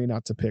hard for me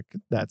not to pick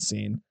that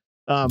scene.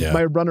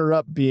 My runner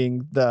up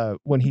being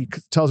when he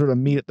tells her to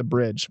meet at the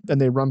bridge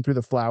and they run through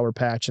the flower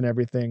patch and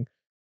everything.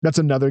 That's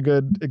another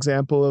good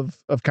example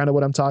of kind of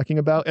what I'm talking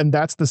about. And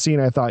that's the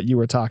scene I thought you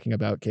were talking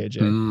about,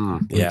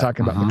 KJ. We're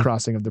talking about the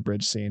crossing of the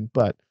bridge scene,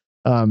 but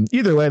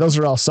either way, those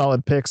are all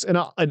solid picks. And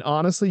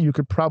honestly, you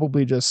could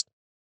probably just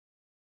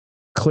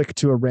click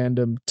to a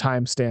random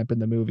timestamp in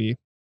the movie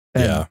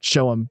and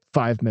show them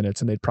 5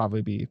 minutes and they'd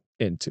probably be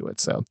into it.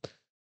 So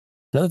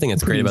another thing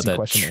that's great about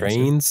that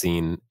train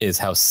scene is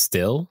how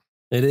still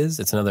it is.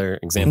 It's another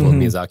example of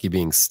Miyazaki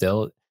being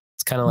still.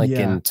 It's kind of like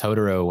in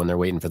Totoro when they're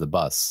waiting for the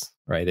bus,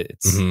 right?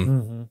 It's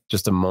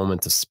just a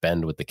moment to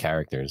spend with the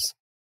characters.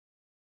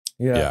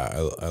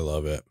 Yeah, I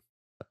love it.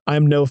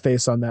 I'm no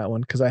face on that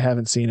one because I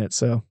haven't seen it.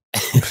 So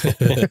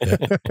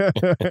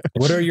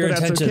what are your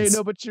intentions? Okay.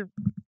 No,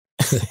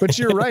 but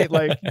you're right.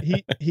 Like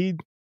he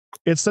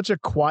it's such a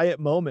quiet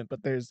moment, but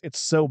it's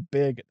so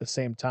big at the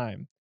same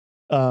time.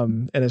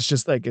 And it's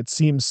just like, it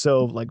seems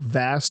so like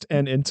vast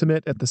and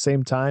intimate at the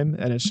same time.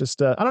 And it's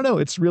just, I don't know.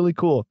 It's really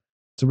cool.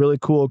 It's a really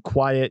cool,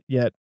 quiet,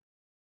 yet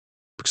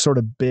sort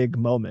of big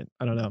moment.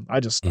 I don't know.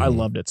 I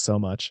loved it so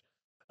much.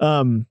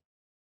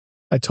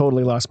 I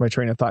totally lost my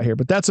train of thought here,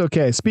 but that's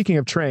okay. Speaking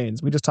of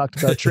trains, we just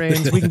talked about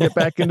trains. We can get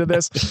back into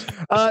this.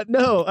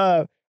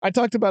 I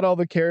talked about all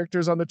the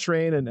characters on the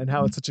train and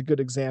how it's such a good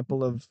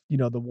example of,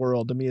 the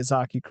world that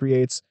Miyazaki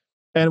creates.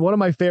 And one of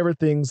my favorite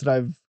things that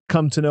I've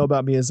come to know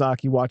about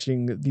Miyazaki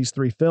watching these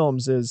 3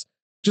 films is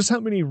just how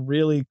many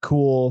really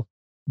cool,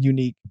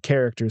 unique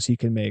characters he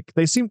can make.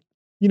 They seem,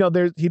 he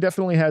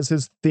definitely has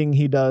his thing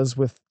he does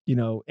with,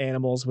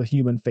 animals with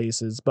human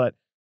faces, but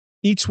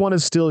each one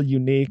is still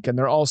unique and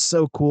they're all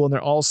so cool and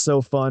they're all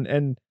so fun.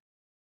 And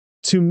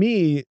to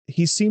me,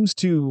 he seems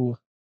to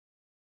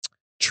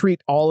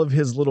treat all of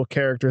his little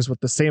characters with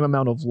the same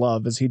amount of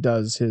love as he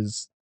does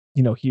his,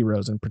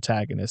 heroes and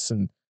protagonists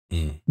and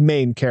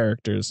main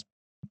characters.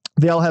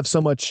 They all have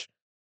so much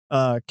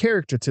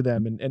character to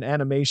them and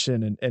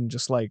animation and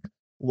just like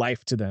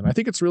life to them. I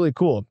think it's really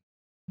cool,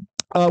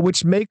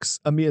 which makes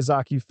a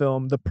Miyazaki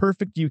film the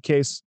perfect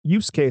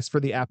use case for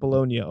the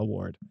Apollonia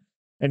Award.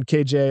 And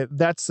KJ,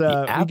 that's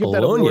the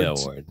Apollonia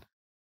Award.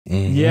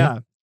 Yeah.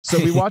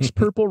 So we watched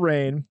Purple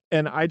Rain,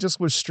 and I just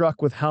was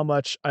struck with how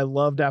much I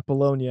loved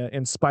Apollonia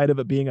in spite of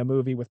it being a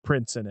movie with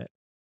Prince in it.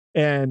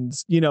 And,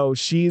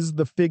 she's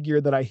the figure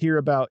that I hear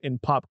about in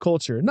pop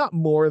culture, not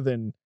more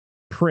than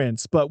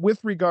Prince, but with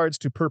regards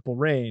to Purple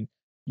Rain,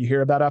 you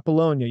hear about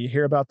Apollonia, you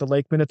hear about the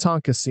Lake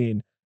Minnetonka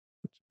scene,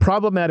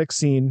 problematic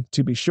scene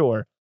to be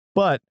sure,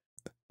 but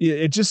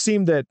it just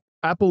seemed that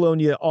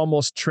Apollonia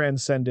almost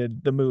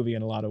transcended the movie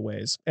in a lot of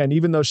ways. And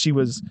even though she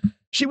was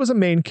a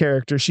main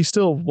character, she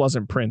still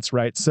wasn't Prince,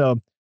 right?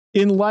 So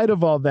in light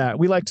of all that,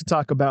 we like to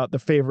talk about the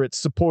favorite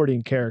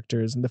supporting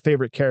characters and the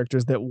favorite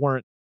characters that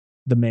weren't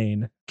the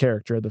main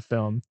character of the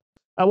film.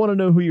 I want to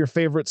know who your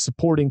favorite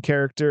supporting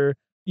character,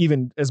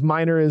 even as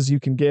minor as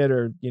you can get,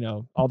 or,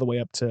 all the way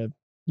up to,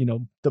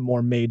 the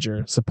more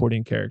major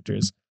supporting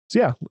characters. So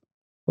yeah,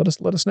 let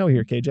us know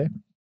here, KJ.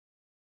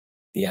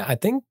 Yeah, I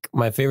think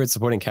my favorite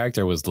supporting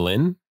character was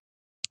Lynn.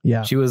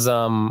 Yeah. She was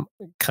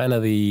kind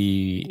of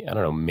the,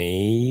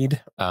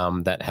 maid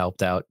that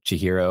helped out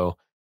Chihiro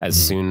as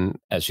soon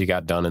as she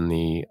got done in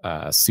the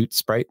suit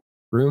sprite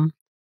room.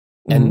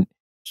 And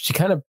she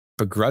kind of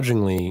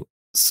begrudgingly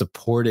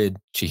supported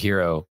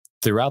Chihiro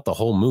throughout the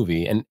whole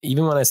movie. And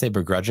even when I say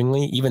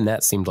begrudgingly, even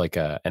that seemed like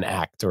an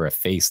act or a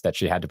face that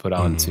she had to put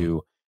on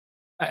to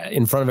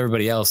in front of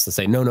everybody else to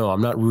say, no,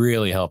 I'm not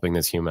really helping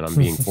this human. I'm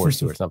being forced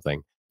to or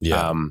something.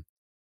 Yeah.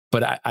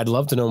 But I'd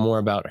love to know more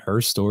about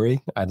her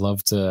story. I'd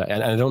love to,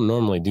 and I don't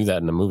normally do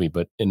that in a movie,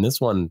 but in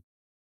this one,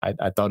 I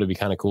thought it'd be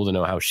kind of cool to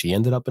know how she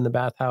ended up in the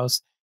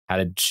bathhouse. How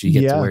did she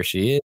get to where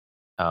she is?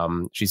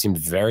 She seemed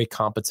very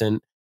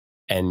competent,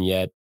 and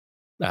yet,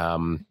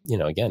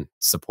 again,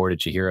 supported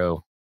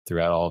Chihiro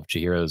throughout all of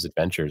Chihiro's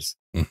adventures.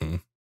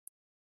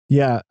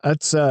 Yeah,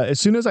 that's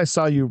as soon as I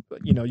saw you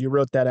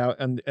wrote that out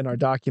in our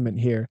document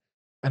here,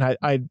 and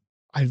I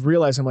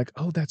realized, I'm like,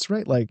 oh, that's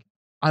right. Like,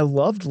 I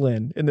loved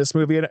Lynn in this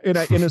movie, and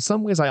in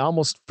some ways I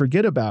almost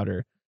forget about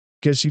her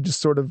because she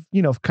just sort of,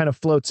 kind of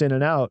floats in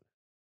and out.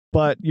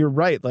 But you're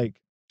right. Like,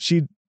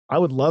 I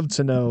would love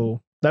to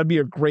know. That'd be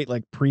a great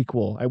like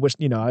prequel. I wish,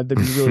 it'd be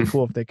really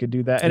cool if they could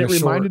do that. And it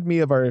reminded me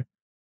of our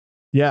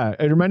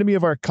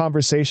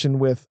conversation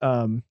with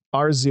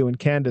Arzu and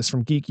Candace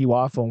from Geeky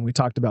Waffle, and we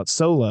talked about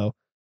Solo.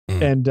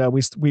 And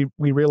we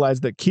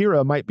realized that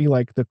Kira might be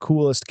like the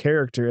coolest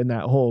character in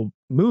that whole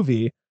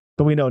movie,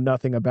 but we know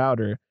nothing about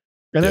her.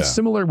 And that's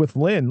similar with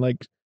Lynn.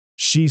 Like,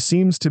 she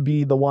seems to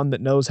be the one that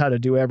knows how to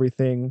do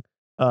everything.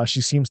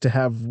 She seems to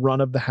have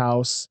run of the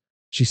house.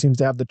 She seems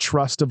to have the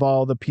trust of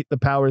all the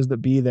powers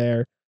that be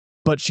there,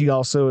 but she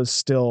also is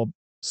still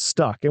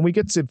stuck. And we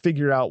get to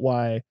figure out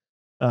why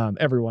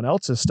everyone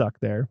else is stuck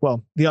there.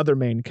 Well, the other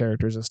main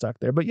characters are stuck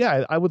there. But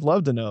yeah, I would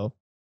love to know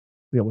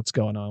what's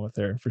going on with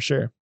her for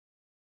sure.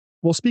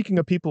 Well, speaking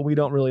of people we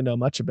don't really know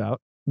much about,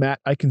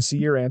 Matt, I can see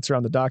your answer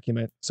on the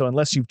document. So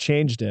unless you've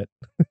changed it,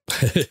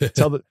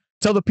 tell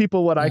the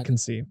people what I can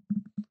see.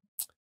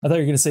 I thought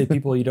you were going to say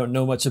people you don't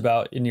know much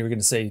about, and you were going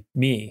to say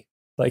me.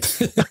 Like,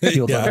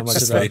 people don't know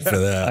much about. For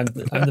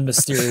that. I'm the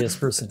mysterious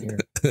person here.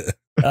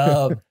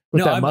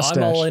 No, I'm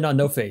all in on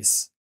No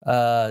Face.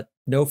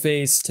 No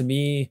Face to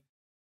me,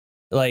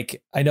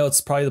 like, I know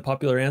it's probably the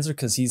popular answer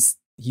because he's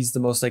the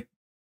most like.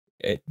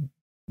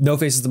 No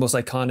Face is the most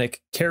iconic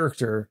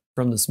character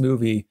from this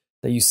movie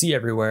that you see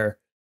everywhere.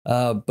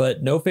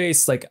 But No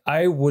Face, like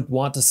I would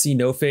want to see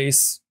No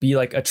Face be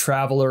like a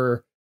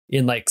traveler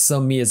in like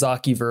some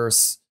Miyazaki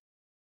verse,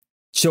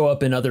 show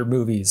up in other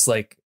movies,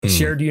 like a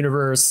shared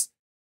universe.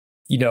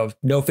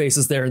 No Face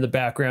is there in the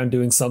background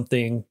doing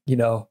something,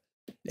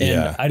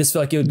 and I just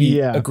feel like it would be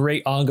a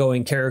great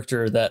ongoing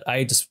character that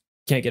I just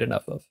can't get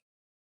enough of.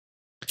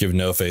 Give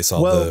No Face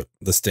all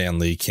the Stan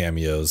Lee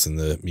cameos in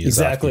the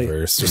Miyazaki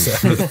verse.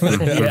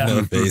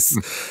 No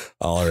Face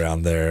all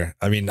around there.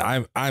 I mean,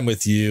 I'm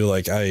with you.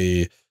 Like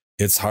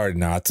it's hard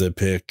not to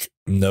pick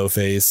No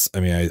Face.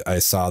 I mean, I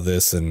saw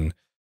this and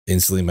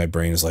instantly my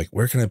brain is like,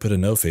 where can I put a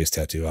No Face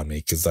tattoo on me?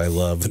 Because I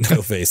love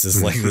No Face.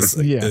 Is like this.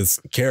 This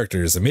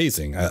character is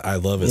amazing. I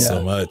love it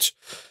so much.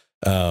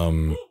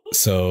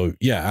 So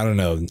yeah, I don't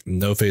know.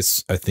 No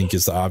Face, I think,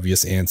 is the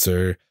obvious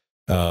answer.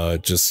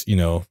 Just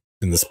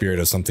in the spirit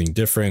of something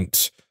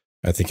different,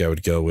 I think I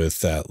would go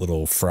with that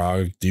little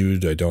frog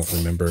dude. I don't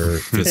remember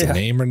if it's a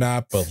name or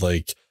not, but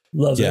like,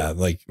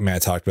 like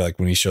Matt talked about, like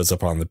when he shows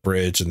up on the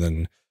bridge and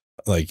then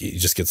like he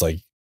just gets like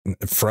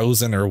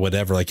frozen or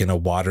whatever, like in a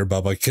water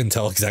bubble. I couldn't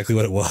tell exactly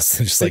what it was.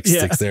 And just like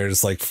sticks there,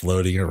 just like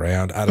floating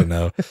around. I don't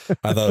know.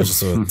 I thought it was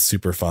just a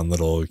super fun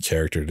little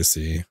character to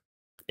see.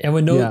 And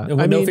when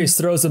No Face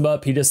throws him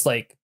up, he just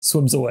like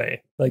swims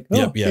away. Like,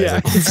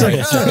 It's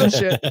like, oh,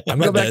 shit.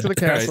 Go back to the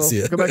castle.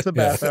 Right, go back to the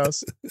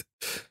bathhouse.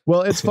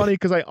 Well, it's funny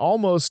because I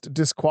almost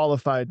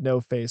disqualified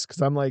No Face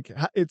because I'm like,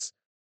 it's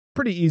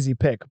pretty easy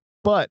pick.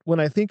 But when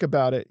I think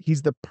about it,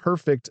 he's the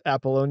perfect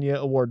Apollonia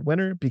Award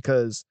winner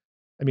because,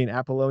 I mean,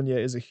 Apollonia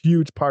is a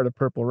huge part of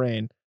Purple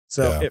Rain,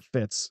 so it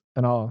fits,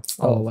 and I'll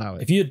allow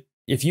it.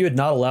 If you had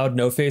not allowed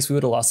No Face, we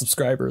would have lost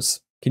subscribers.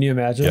 Can you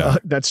imagine? Yeah,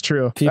 that's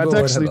true. That's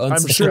actually,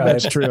 I'm sure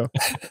that's true.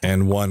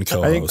 And one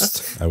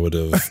co-host, I would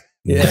have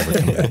never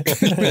come back.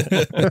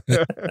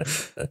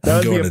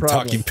 I'm going to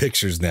Talking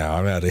Pictures now.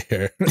 I'm out of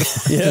here.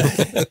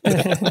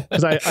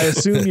 Because I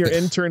assume your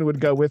intern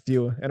would go with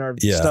you, and our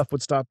stuff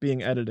would stop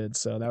being edited.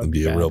 So that would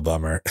be a real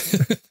bummer.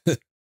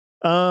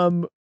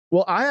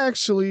 Well, I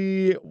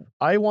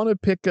want to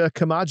pick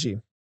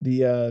Kamaji,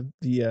 the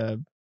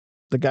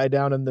guy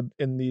down in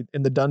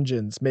the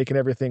dungeons, making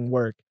everything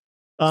work.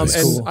 And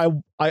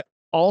cool. I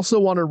also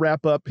want to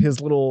wrap up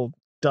his little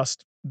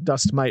dust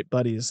mite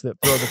buddies that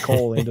throw the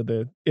coal into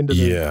the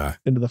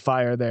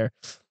fire there.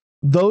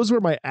 Those were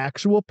my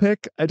actual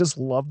pick. I just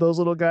love those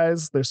little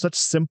guys. They're such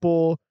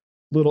simple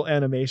little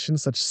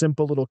animations, such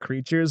simple little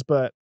creatures,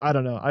 but I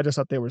don't know. I just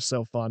thought they were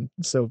so fun,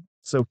 so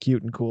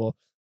cute and cool.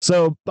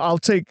 So I'll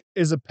take,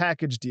 as a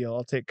package deal,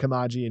 I'll take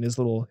Kamaji and his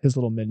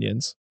little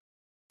minions.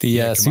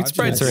 The suit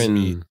sprites are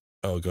in.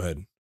 Oh, go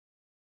ahead.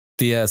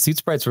 The suit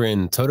sprites were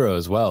in Totoro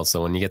as well.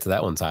 So when you get to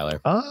that one, Tyler.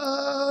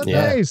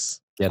 Nice.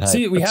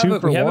 See, we have a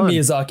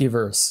Miyazaki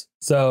verse.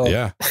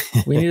 So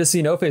we need to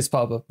see No Face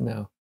pop up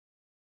now.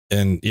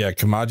 And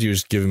Kamaji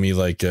was giving me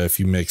like, if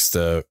you mixed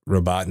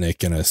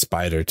Robotnik and a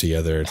spider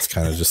together, it's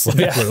kind of just like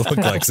what it looked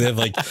like. So they have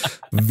like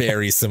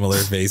very similar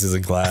faces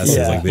and glasses.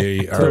 Like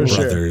they are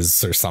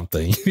brothers or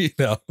something,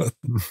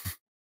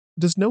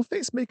 Does No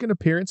Face make an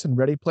appearance in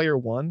Ready Player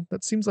One?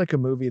 That seems like a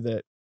movie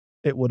that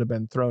it would have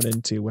been thrown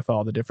into with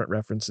all the different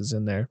references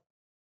in there.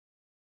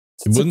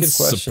 It wouldn't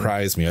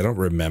surprise me. I don't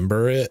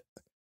remember it,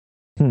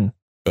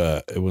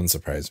 but it wouldn't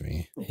surprise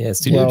me. Yeah,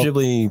 Studio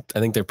Ghibli, I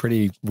think they're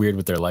pretty weird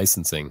with their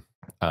licensing.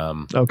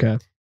 Okay.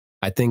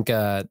 I think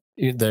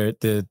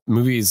the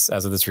movies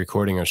as of this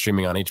recording are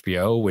streaming on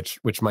HBO,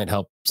 which might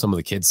help some of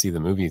the kids see the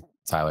movie,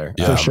 Tyler.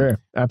 For sure.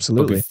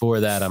 Absolutely. But before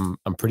that, I'm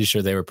pretty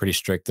sure they were pretty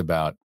strict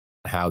about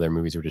how their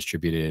movies were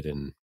distributed,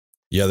 and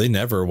they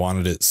never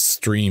wanted it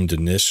streamed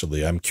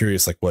initially. I'm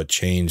curious like what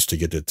changed to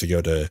get it to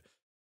go to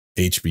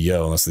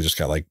HBO, unless they just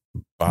got like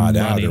bought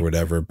out or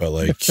whatever. But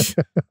like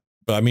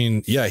but I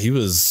mean,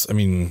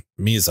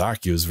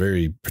 Miyazaki was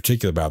very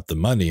particular about the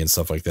money and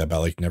stuff like that,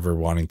 about like never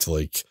wanting to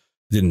like,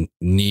 didn't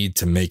need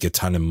to make a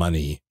ton of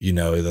money,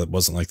 that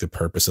wasn't like the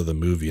purpose of the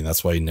movie, and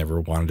that's why he never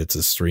wanted it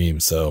to stream.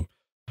 So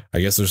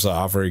I guess there's an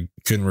offer he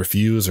couldn't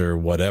refuse or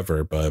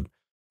whatever, but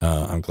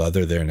I'm glad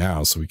they're there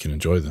now so we can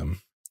enjoy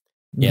them.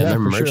 Yeah, their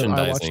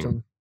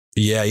merchandising.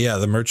 Yeah,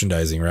 the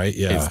merchandising, right?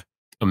 Yeah. It's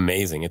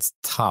amazing. It's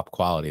top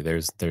quality.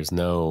 There's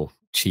no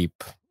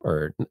cheap,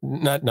 or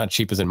not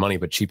cheap as in money,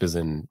 but cheap as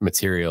in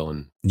material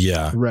and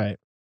right.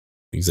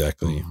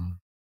 Exactly.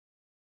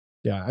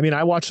 Yeah, I mean,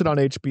 I watched it on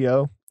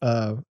HBO,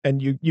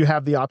 and you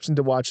have the option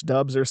to watch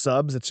dubs or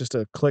subs. It's just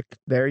a click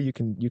there. You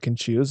can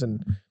choose,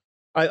 and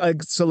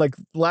so like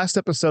last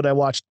episode I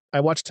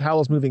watched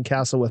Howl's Moving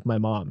Castle with my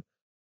mom,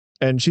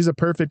 and she's a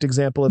perfect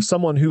example of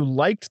someone who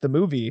liked the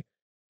movie,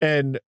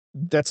 and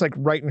that's like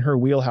right in her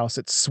wheelhouse.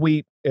 It's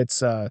sweet.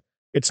 It's not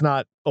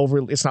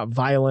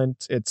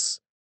violent. It's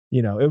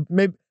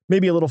it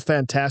maybe a little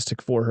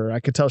fantastic for her. I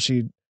could tell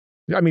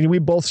we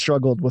both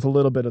struggled with a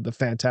little bit of the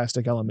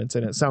fantastic elements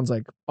in it. Sounds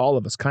like all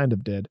of us kind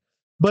of did,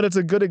 but it's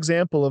a good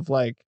example of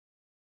like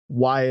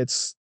why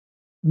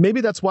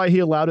maybe that's why he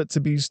allowed it to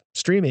be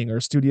streaming, or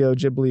Studio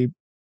Ghibli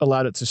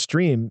allowed it to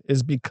stream,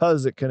 is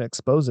because it can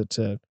expose it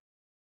to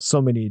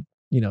so many,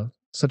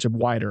 such a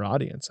wider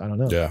audience. I don't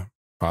know. Yeah,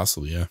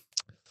 possibly. Yeah.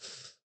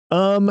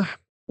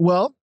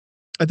 Well,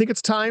 I think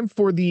it's time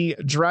for the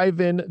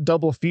drive-in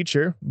double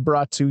feature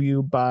brought to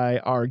you by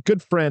our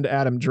good friend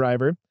Adam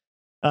Driver.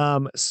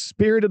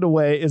 Spirited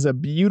Away is a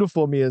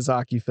beautiful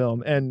Miyazaki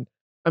film, and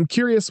I'm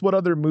curious what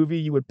other movie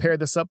you would pair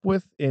this up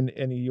with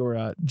in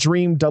your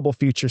dream double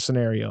feature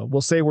scenario.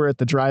 We'll say we're at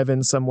the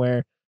drive-in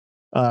somewhere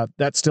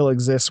that still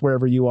exists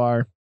wherever you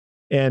are.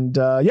 And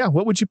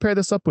what would you pair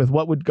this up with?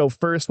 What would go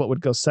first? What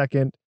would go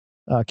second?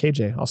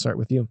 KJ, I'll start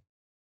with you.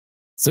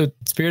 So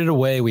Spirited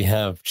Away, we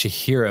have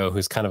Chihiro,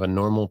 who's kind of a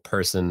normal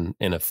person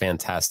in a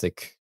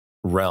fantastic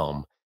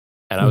realm.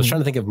 And I was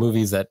trying to think of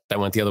movies that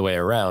went the other way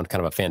around,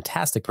 kind of a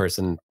fantastic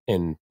person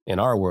in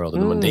our world, in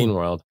the mundane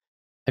world.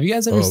 Have you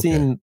guys ever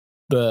seen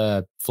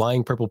the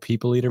Flying Purple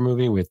People Eater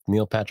movie with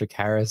Neil Patrick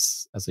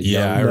Harris as a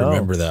young? I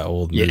remember that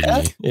old movie.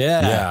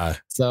 Yeah.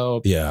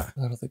 So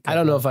I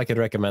don't know if I could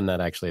recommend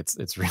that. Actually,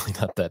 it's really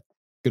not that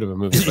good of a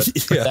movie, but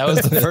that was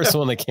the first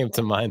one that came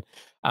to mind.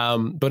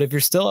 But if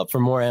you're still up for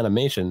more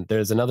animation,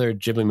 there's another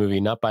Ghibli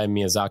movie, not by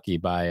Miyazaki,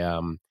 by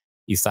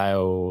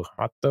Isao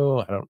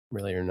Hato. I don't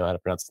really know how to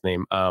pronounce his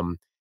name.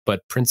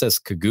 But Princess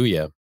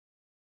Kaguya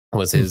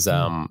was his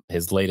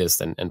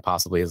latest and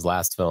possibly his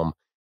last film,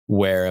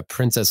 where a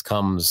princess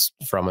comes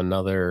from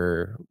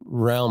another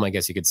realm, I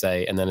guess you could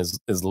say, and then is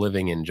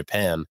living in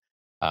Japan.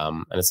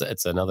 And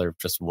it's another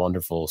just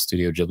wonderful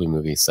Studio Ghibli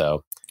movie.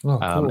 So, cool.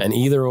 And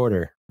either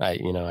order, I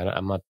think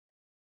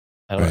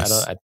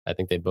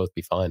they'd both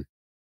be fine.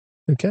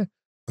 Okay.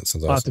 That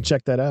sounds awesome. I'll have to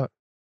check that out.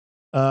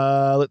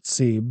 Let's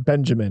see.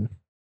 Benjamin,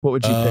 what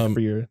would you pick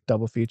for your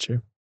double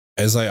feature?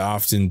 As I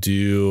often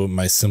do,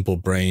 my simple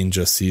brain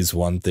just sees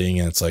one thing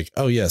and it's like,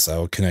 oh yes, I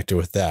will connect it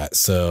with that.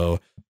 So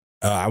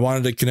I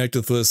wanted to connect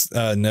with this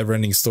Never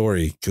Ending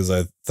Story because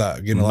I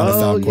thought getting a lot of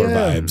Falcor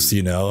vibes,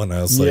 and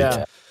I was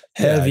like,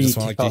 heavy I just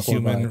want like a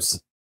human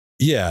vibes.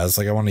 Yeah, it's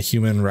like I want a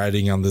human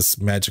riding on this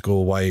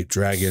magical white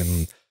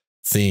dragon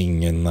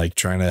thing and like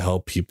trying to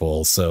help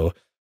people. So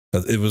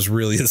it was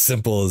really as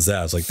simple as that.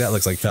 I was like, that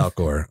looks like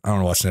Falcor. I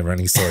want to watch Never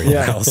Ending Story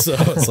now. So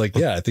it's like,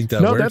 I think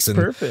that works. That's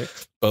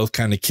perfect. Both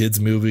kind of kids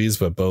movies,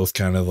 but both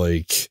kind of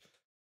like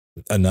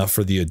enough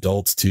for the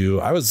adults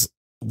too.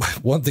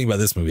 One thing about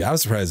this movie, I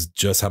was surprised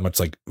just how much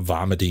like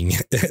vomiting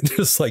and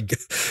just like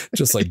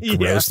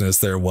grossness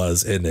there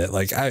was in it.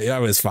 Like I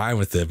was fine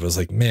with it, but it was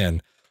like,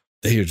 man,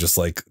 they were just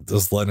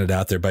letting it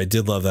out there. But I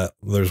did love that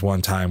there's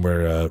one time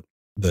where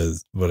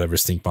the whatever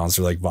stink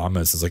monster like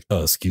vomits is like,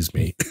 oh, excuse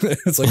me.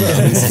 It's like,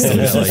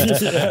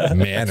 he's like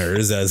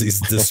manners as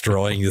he's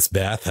destroying this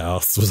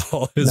bathhouse with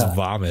all his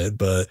vomit.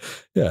 But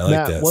I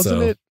like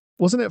that.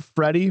 Wasn't it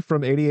Freddie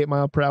from 88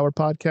 Mile Per Hour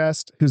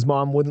podcast whose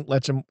mom wouldn't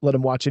let him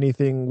watch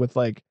anything with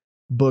like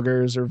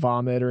boogers or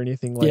vomit or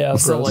anything like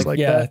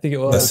that? I think it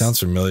was. That sounds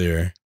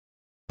familiar.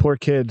 Poor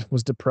kid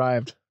was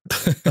deprived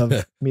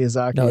of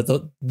Miyazaki. No,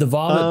 the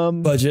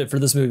vomit budget for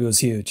this movie was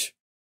huge.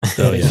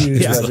 Oh yeah,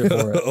 huge budget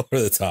for it.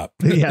 Over the top.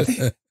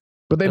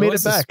 But they made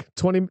it back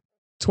 $20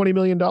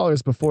 million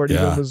before it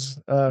even was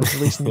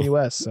released in the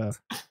US. So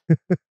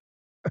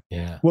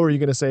what were you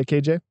gonna say,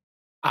 KJ?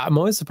 I'm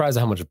always surprised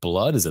at how much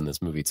blood is in this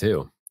movie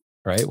too,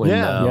 right? When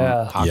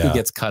Haku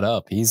gets cut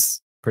up,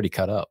 he's pretty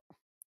cut up.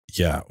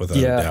 Yeah, without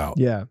a doubt.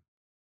 Yeah,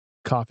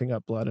 coughing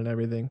up blood and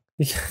everything.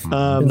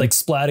 And like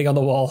splatting on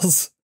the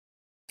walls.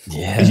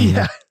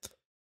 Yeah.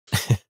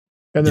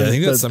 And then I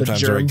think that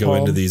sometimes where I go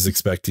into these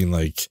expecting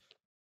like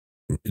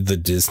the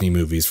Disney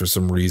movies for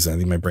some reason. I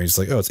think my brain's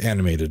like, oh, it's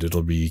animated,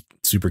 it'll be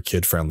super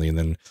kid friendly, and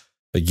then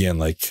again,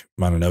 like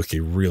Mononoke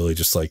really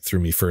just like threw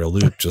me for a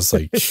loop, just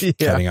like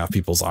cutting off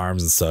people's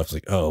arms and stuff.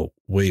 Like, oh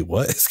wait,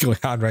 what is going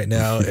on right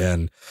now?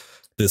 And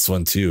this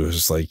one too is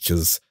just like,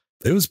 because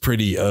it was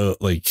pretty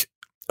like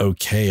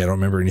okay. I don't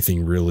remember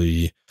anything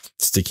really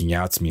sticking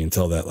out to me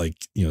until that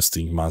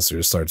stink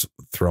monster starts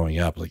throwing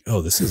up. Like,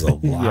 oh, this is a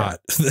lot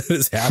that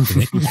is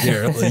happening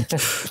here. Like,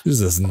 this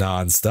is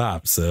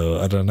nonstop. So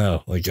I don't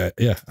know. Like,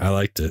 I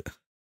liked it.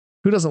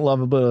 Who doesn't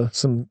love a bit of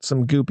some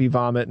goopy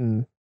vomit?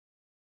 And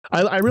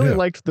I really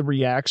liked the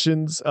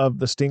reactions of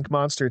the stink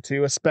monster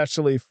too,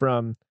 especially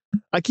from,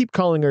 I keep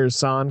calling her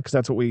San because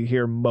that's what we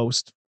hear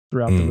most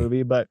throughout the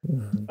movie, but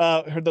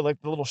heard the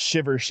little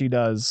shiver she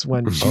does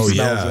when she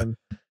smells him,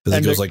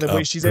 and the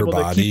way she's able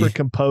to keep her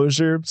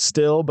composure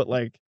still, but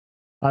like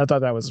I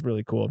thought that was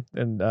really cool.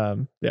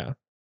 And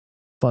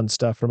fun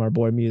stuff from our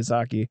boy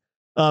Miyazaki.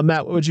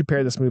 Matt, what would you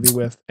pair this movie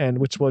with, and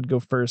which would go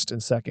first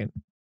and second?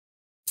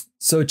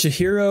 So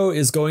Chihiro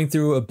is going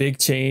through a big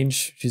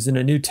change. She's in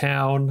a new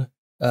town.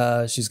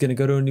 She's going to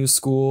go to a new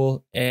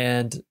school.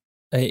 And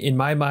in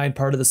my mind,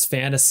 part of this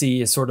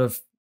fantasy is sort of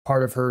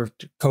part of her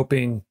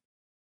coping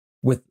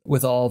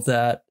with all of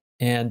that.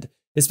 And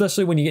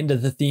especially when you get into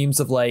the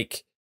themes of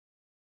like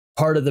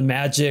part of the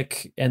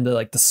magic and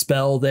the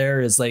spell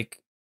there is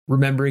like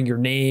remembering your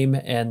name,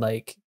 and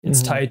like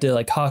it's tied to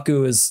like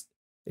Haku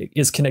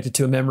is connected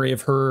to a memory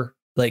of her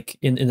like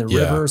in the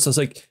river. So it's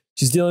like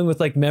she's dealing with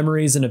like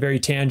memories in a very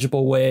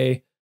tangible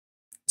way.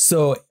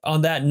 So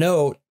on that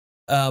note,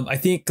 I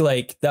think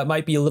like that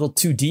might be a little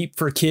too deep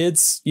for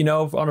kids,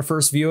 on a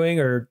first viewing,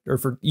 or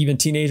for even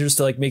teenagers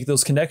to like make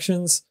those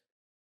connections.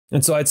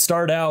 And so I'd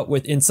start out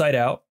with Inside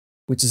Out,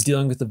 which is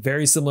dealing with a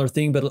very similar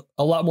thing, but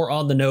a lot more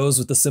on the nose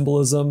with the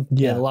symbolism,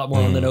 and a lot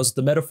more on the nose with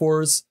the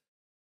metaphors.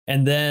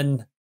 And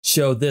then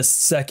show this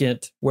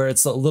second where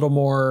it's a little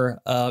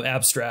more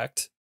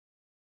abstract.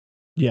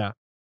 Yeah.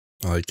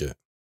 I like it.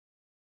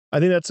 I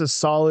think that's a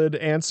solid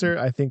answer.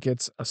 I think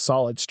it's a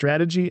solid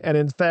strategy. And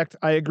in fact,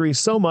 I agree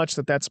so much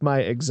that that's my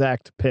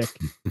exact pick.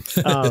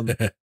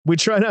 We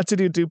try not to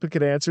do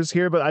duplicate answers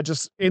here, but I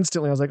just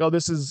instantly, I was like, oh,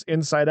 this is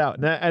Inside Out.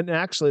 And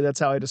actually, that's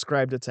how I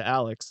described it to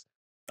Alex.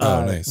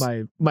 Nice.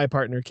 My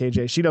partner,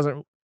 KJ. She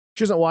doesn't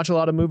watch a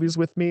lot of movies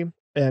with me.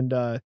 And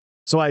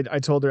so I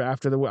told her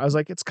after I was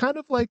like, it's kind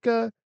of like,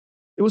 it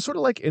was sort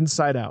of like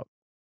Inside Out,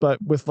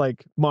 but with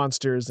like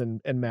monsters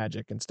and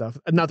magic and stuff.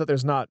 Not that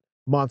there's not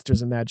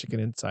monsters and magic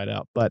and Inside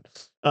Out, but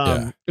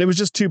it was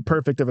just too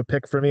perfect of a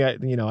pick for me.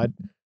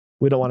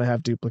 We don't want to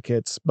have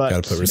duplicates, but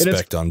gotta put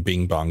respect on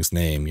Bing Bong's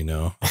name,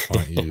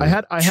 I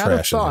had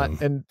a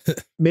thought, and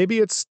maybe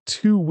it's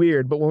too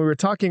weird, but when we were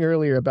talking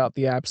earlier about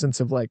the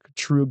absence of like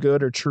true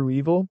good or true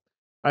evil,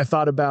 I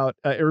thought about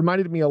it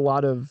reminded me a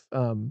lot of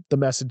the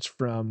message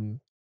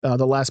from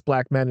The Last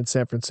Black Man in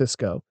San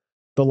Francisco,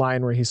 the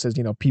line where he says,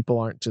 people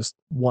aren't just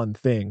one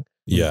thing.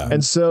 Yeah.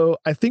 And so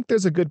I think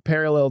there's a good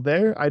parallel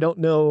there. I don't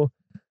know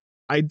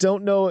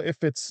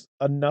if it's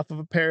enough of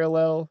a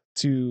parallel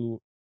to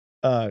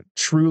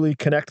truly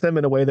connect them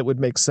in a way that would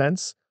make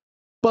sense.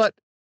 But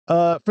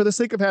for the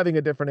sake of having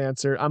a different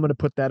answer, I'm going to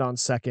put that on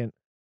second.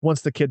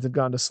 Once the kids have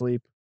gone to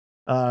sleep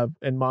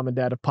and mom and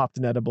dad have popped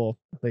an edible,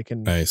 they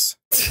can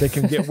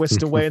get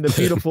whisked away in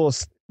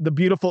the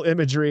beautiful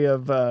imagery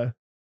of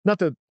not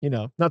that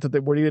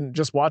we didn't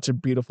just watch a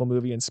beautiful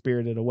movie and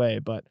spirited away,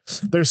 but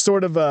there's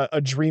sort of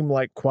a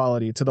dreamlike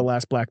quality to The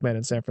Last Black Man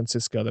in San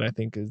Francisco that I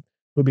think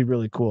would be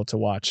really cool to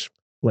watch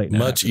late night.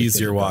 Much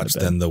easier watch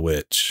than The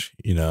Witch,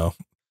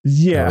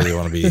 Yeah. I really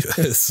want to be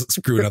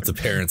screwing up the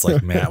parents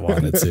like Matt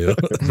wanted to.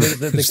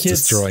 The kids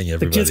destroying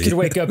everybody. The kids could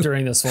wake up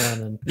during this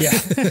one, and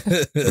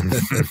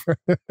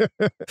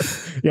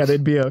yeah,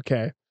 they'd be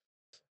okay.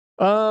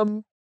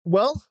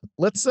 Well,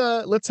 let's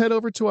head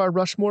over to our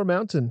Rushmore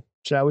Mountain,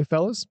 shall we,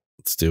 fellas?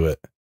 Let's do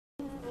it.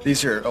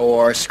 These are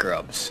OR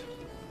scrubs.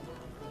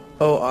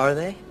 Oh, are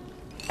they?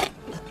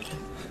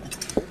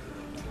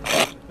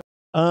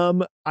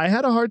 I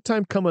had a hard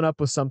time coming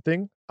up with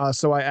something,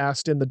 so I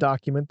asked in the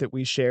document that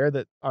we share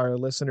that our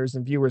listeners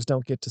and viewers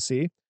don't get to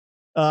see,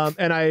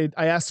 and I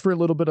asked for a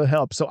little bit of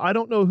help. So I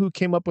don't know who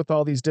came up with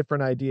all these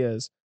different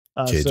ideas.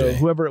 So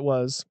whoever it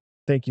was,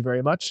 thank you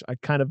very much. I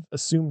kind of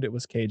assumed it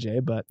was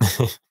KJ, but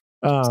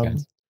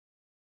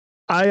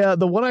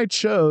the one I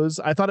chose,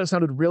 I thought it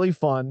sounded really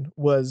fun,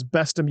 was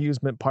best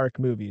amusement park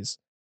movies.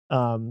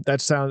 I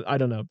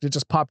don't know, it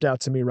just popped out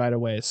to me right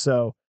away.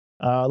 So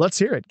let's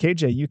hear it.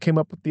 KJ, you came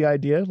up with the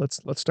idea. Let's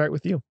start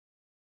with you.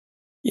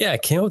 Yeah, I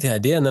came up with the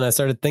idea, and then I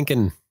started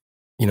thinking,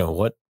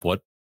 what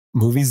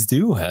movies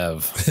do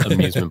have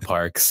amusement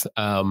parks?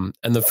 And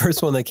the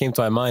first one that came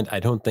to my mind, I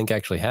don't think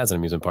actually has an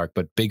amusement park,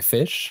 but Big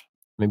Fish.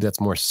 Maybe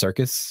that's more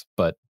circus,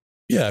 but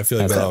yeah, I feel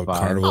like that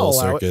carnival,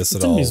 circus,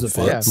 it all fits.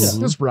 Yeah,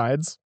 just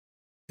rides.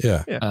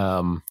 Yeah.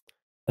 And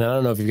I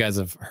don't know if you guys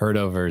have heard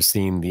of or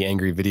seen the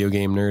Angry Video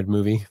Game Nerd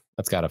movie.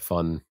 That's got a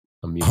fun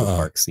amusement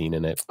park scene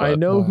in it. I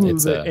know who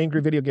the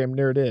Angry Video Game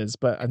Nerd is,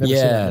 but I've never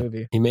seen that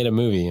movie. He made a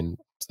movie, and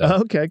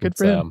okay, good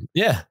for him.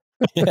 Yeah.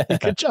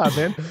 Good job,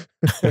 man.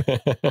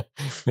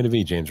 Way to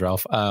be, James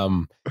Ralph.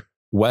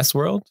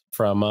 Westworld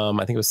from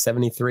I think it was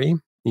 73.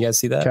 You guys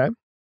see that? Okay.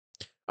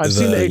 I've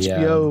seen the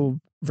HBO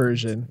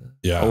version.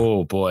 Yeah.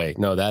 Oh boy.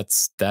 No,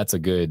 that's a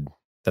good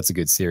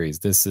series.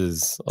 This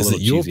is a little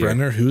it Yul cheesier.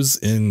 Brynner who's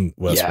in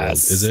Westworld?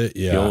 Yes. Is it?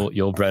 Yeah.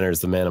 Yul Brynner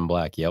is the Man in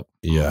Black. Yep.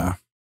 Yeah.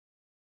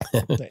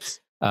 Nice.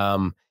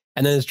 And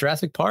then is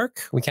Jurassic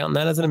Park? We counting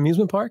that as an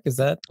amusement park? Is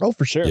that? Oh,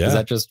 for sure. Yeah. Does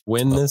that just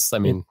win this? I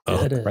mean,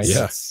 it is. right?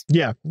 Yes.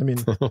 Yeah. I mean,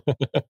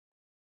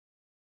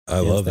 I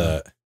love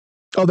that.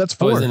 Oh, that's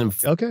 4.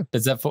 Okay.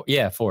 Is that 4?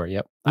 Yeah, 4.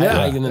 Yep.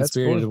 Yeah, and then that's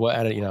Spirited 4. Away.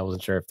 I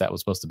wasn't sure if that was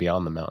supposed to be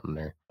on the mountain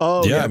or.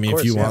 Oh, yeah. I mean,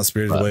 course, if you want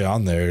Spirited Away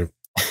on there,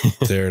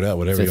 tear it up,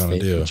 whatever you want to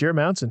do. It's your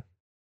mountain.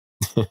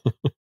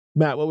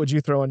 Matt, what would you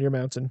throw on your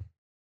mountain?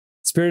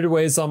 Spirited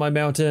Away is on my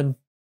mountain.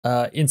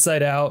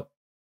 Inside Out,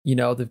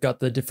 they've got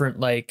the different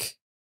like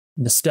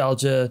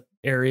nostalgia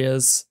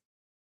areas.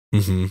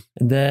 Mm-hmm.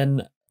 And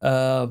then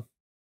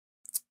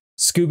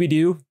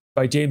Scooby-Doo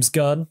by James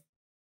Gunn,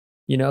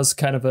 it's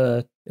kind of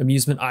a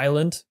amusement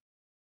island.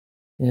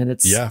 And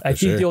it's, I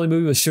think the only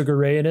movie with Sugar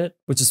Ray in it,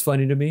 which is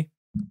funny to me.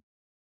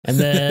 And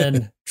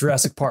then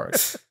Jurassic Park.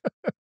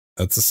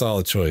 That's a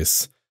solid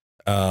choice.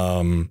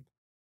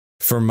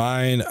 For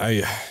mine,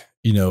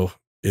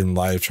 in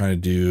life trying to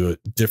do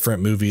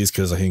different movies,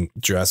 because I think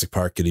Jurassic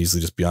Park could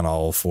easily just be on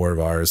all 4 of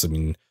ours. I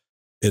mean,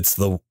 it's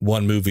the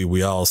one movie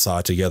we all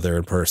saw together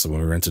in person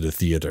when we went to the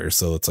theater.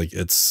 So it's like,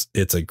 it's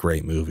a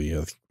great movie.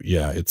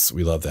 Yeah,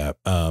 we love that.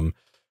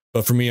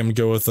 But for me, I'm going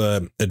to go with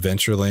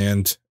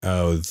Adventureland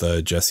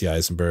with Jesse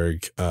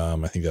Eisenberg.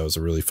 I think that was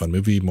a really fun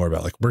movie, more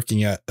about like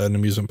working at an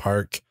amusement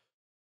park.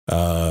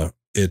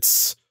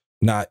 It's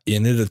not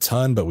in it a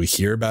ton, but we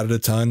hear about it a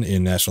ton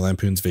in National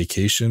Lampoon's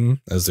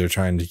Vacation as they're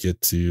trying to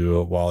get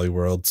to Wally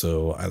World.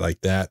 So I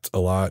like that a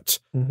lot.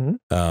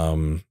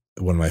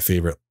 One of my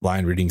favorite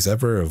line readings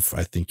ever of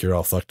 "I think you're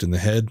all fucked in the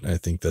head." I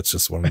think that's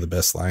just one of the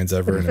best lines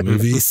ever in a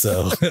movie.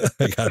 So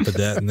I gotta put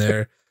that in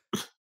there.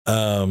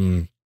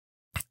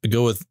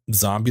 Go with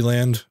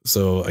Zombieland.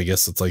 So I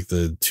guess it's like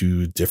the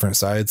two different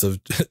sides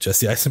of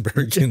Jesse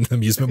Eisenberg in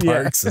amusement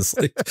parks. It's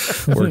like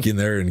working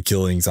there and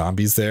killing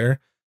zombies there.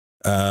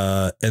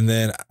 And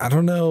then I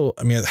don't know.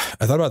 I mean,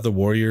 I thought about the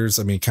Warriors.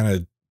 I mean, kind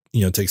of,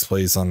 takes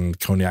place on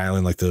Coney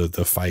Island, like the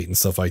fight and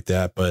stuff like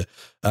that. But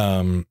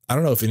I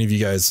don't know if any of you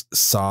guys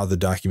saw the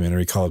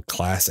documentary called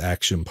Class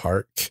Action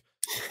Park.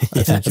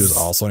 I think it was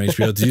also on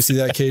HBO. Did you see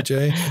that,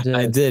 KJ?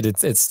 I did.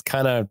 It's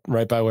kind of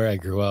right by where I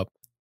grew up.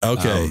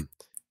 Okay.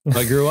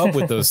 I grew up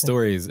with those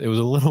stories. It was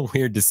a little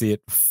weird to see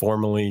it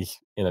formally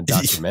in a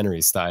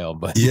documentary style,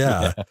 but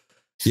yeah.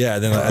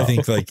 Then I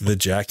think like the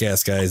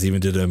Jackass guys even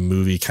did a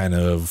movie kind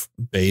of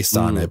based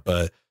on it,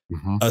 but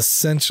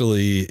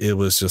essentially it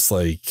was just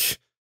like,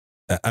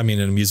 I mean,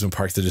 an amusement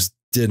park that just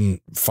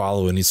didn't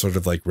follow any sort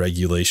of like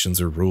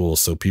regulations or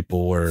rules. So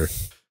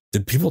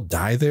did people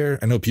die there?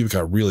 I know people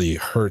got really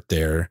hurt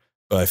there,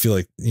 but I feel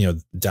like,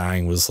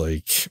 dying was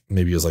like,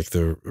 maybe it was like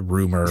the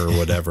rumor or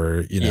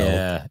whatever,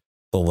 the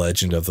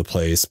legend of the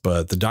place.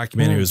 But the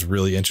documentary was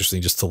really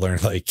interesting just to learn,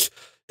 like,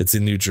 it's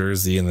in New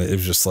Jersey and it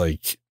was just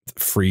like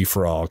free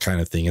for all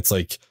kind of thing. It's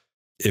like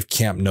if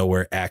Camp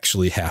Nowhere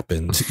actually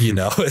happened,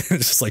 it's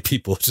just like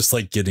people just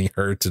like getting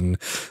hurt and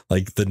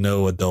like the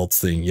no adults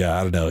thing. Yeah,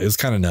 I don't know. It was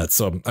kind of nuts.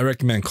 So I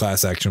recommend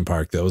Class Action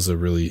Park. That was a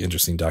really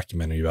interesting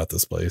documentary about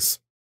this place.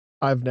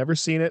 I've never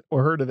seen it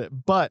or heard of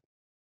it, but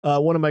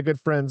one of my good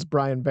friends,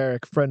 Brian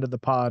Barrick, friend of the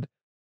pod,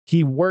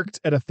 he worked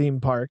at a theme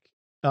park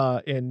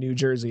in New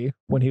Jersey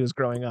when he was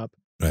growing up.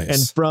 Nice.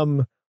 And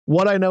from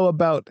what I know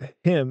about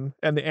him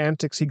and the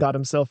antics he got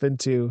himself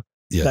into,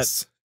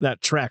 that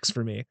tracks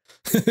for me.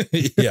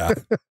 Yeah.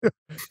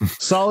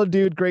 Solid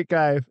dude, great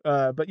guy.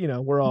 But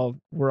we're all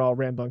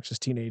rambunctious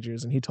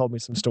teenagers, and he told me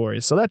some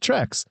stories. So that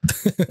tracks.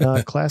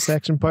 Class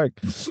Action Park.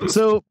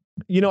 So,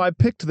 I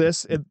picked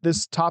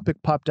this topic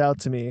popped out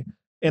to me,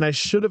 and I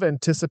should have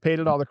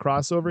anticipated all the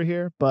crossover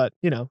here, but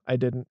I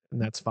didn't,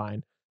 and that's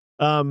fine.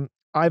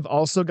 I've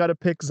also got to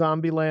pick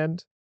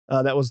Zombieland.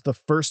 That was the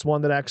first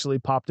one that actually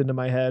popped into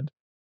my head.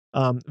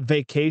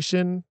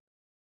 Vacation.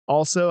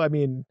 Also, I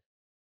mean,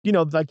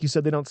 like you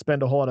said, they don't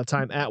spend a whole lot of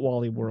time at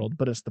Wally World,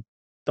 but it's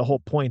the whole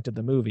point of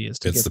the movie is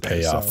to it's get the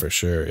there, payoff for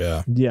sure.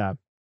 Yeah. Yeah.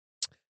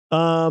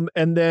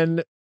 And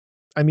then,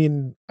 I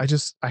mean, I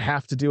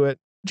have to do it.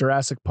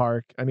 Jurassic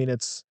Park. I mean,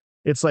 it's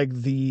like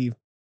the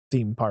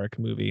theme park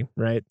movie,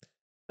 right?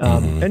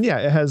 And yeah,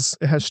 it has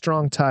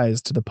strong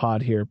ties to the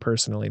pod here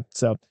personally.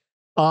 So,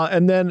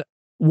 and then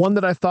one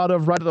that I thought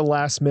of right at the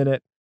last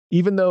minute,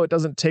 even though it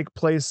doesn't take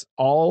place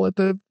all at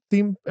the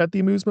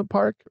amusement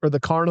park or the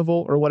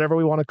carnival or whatever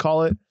we want to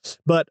call it,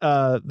 but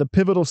the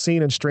pivotal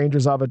scene in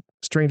Strangers on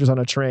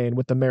a Train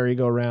with the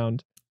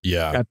merry-go-round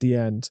at the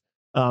end.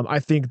 I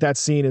think that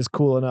scene is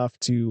cool enough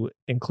to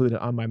include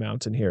it on my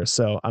mountain here.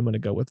 So I'm going to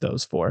go with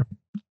those four.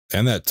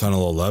 And that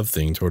tunnel of love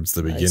thing towards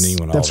the beginning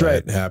when all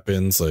that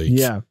happens. Like,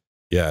 yeah,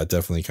 it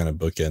definitely kind of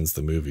bookends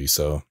the movie.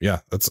 So yeah,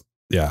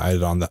 I had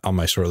it on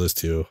my short list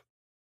too.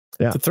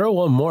 Yeah. To throw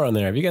one more on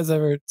there, have you guys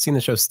ever seen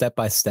the show Step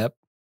by Step?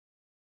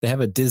 They have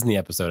a Disney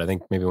episode, I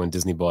think maybe when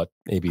Disney bought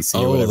ABC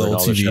or whatever. The old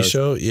TV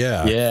show?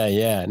 Yeah.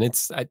 Yeah. And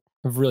I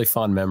have really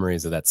fond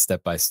memories of that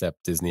Step by Step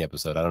Disney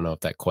episode. I don't know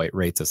if that quite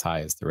rates as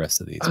high as the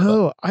rest of these.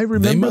 Oh, I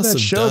remember that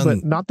show,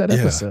 but not that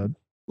episode.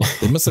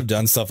 They must have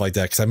done stuff like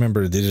that, because I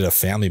remember they did a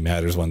Family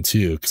Matters one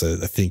too,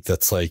 because I think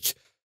that's like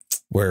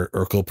where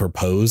Urkel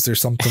proposed or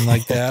something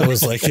like that. It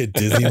was like at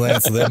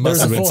Disneyland, so that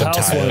must have been some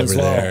tie over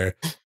there.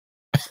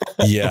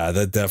 Yeah,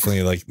 that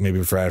definitely, like,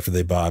 maybe right after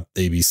they bought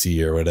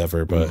ABC or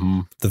whatever. But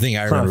the thing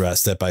I remember about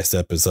Step by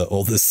Step is the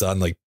oldest son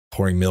like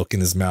pouring milk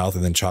in his mouth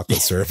and then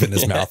chocolate syrup in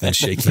his mouth and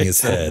shaking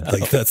his head.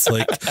 Like, that's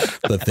like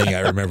the thing I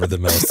remember the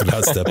most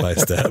about Step by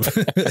Step.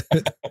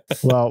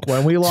 Well,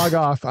 when we log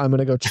off, I'm going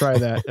to go try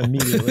that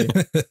immediately.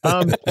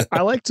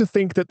 I like to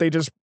think that they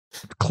just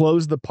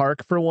closed the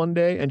park for one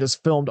day and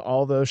just filmed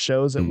all those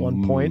shows at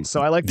one point.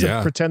 So I like to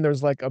pretend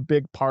there's like a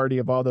big party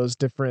of all those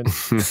different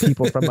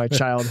people from my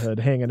childhood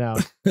hanging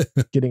out,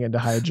 getting into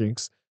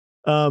hijinks.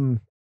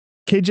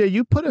 KJ,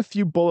 you put a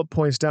few bullet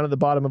points down at the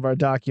bottom of our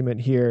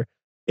document here.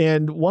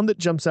 And one that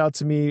jumps out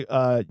to me,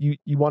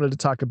 you wanted to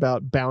talk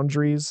about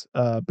boundaries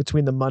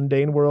between the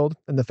mundane world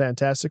and the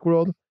fantastic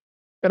world.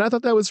 And I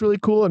thought that was really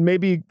cool, and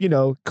maybe,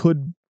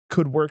 could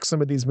work some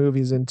of these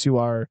movies into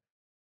our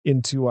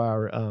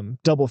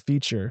double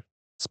feature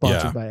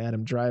sponsored by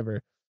Adam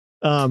Driver.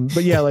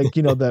 But yeah, like,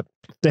 the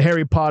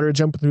Harry Potter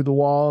jumping through the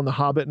wall and the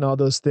Hobbit and all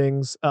those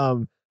things.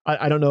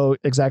 I don't know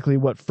exactly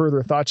what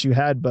further thoughts you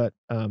had, but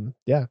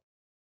yeah,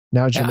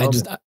 now's your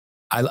moment.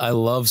 I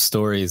love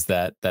stories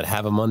that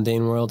have a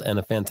mundane world and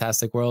a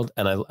fantastic world.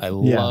 And I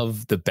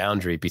love the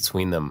boundary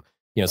between them.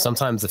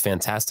 sometimes the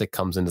fantastic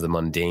comes into the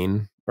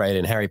mundane, right?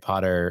 In Harry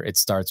Potter, it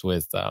starts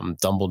with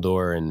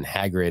Dumbledore and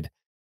Hagrid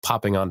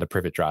popping onto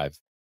Privet Drive.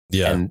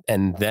 Yeah.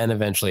 And then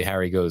eventually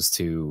Harry goes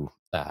to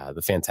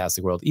the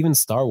fantastic world. Even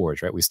Star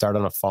Wars, right? We start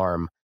on a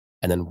farm,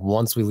 and then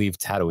once we leave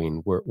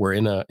Tatooine, we're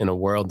in a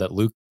world that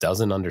Luke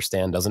doesn't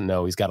understand, doesn't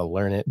know. He's got to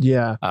learn it.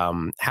 Yeah.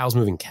 Howl's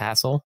Moving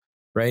Castle,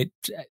 right?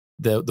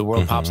 The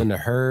world pops into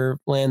her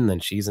land, and then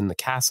she's in the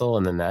castle,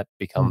 and then that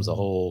becomes a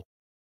whole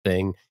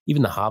thing.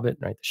 Even The Hobbit,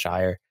 right? The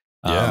Shire.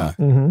 Yeah.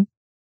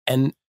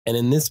 And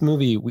in this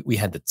movie, we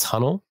had the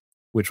tunnel,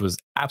 which was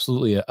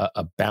absolutely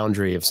a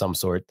boundary of some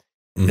sort.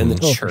 Then the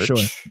church. For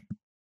sure.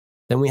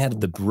 Then we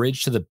had the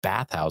bridge to the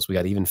bathhouse. We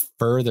got even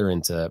further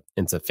into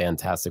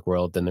Fantastic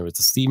World. Then there was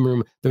the steam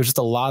room. There was just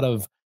a lot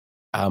of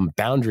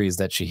boundaries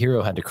that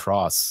Chihiro had to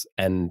cross.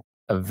 And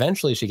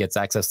eventually she gets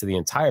access to the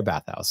entire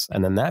bathhouse.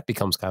 And then that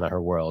becomes kind of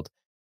her world.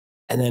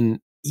 And then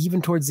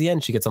even towards the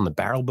end, she gets on the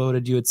barrel boat,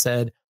 as you had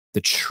said.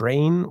 The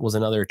train was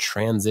another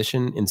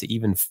transition into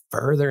even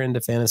further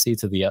into fantasy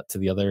to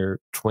the other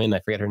twin. I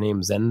forget her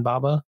name, Zen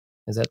Baba.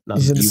 Is that not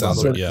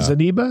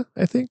Zeniba,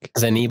 I think?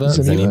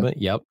 Zeniba.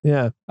 Yep.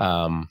 Yeah.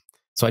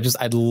 So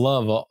I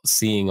love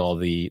seeing all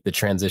the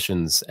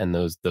transitions and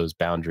those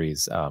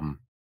boundaries.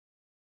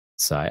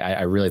 So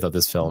I really thought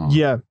this film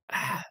did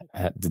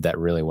that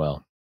really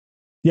well.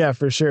 Yeah,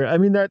 for sure. I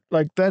mean, that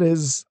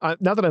is,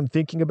 now that I'm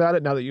thinking about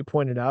it, now that you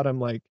pointed out, I'm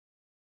like,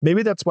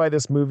 maybe that's why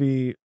this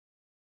movie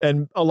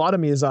and a lot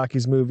of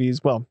Miyazaki's movies,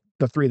 well,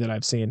 the three that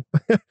I've seen,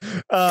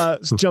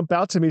 jump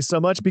out to me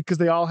so much, because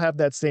they all have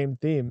that same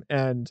theme.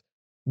 And,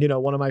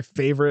 one of my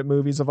favorite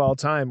movies of all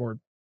time, or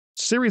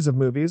series of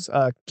movies,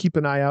 keep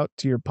an eye out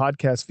to your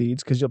podcast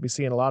feeds, because you'll be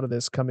seeing a lot of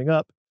this coming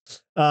up.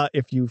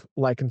 If you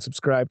like and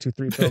subscribe to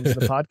Three Films in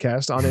the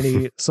Podcast on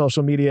any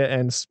social media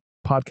and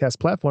podcast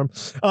platform,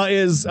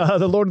 is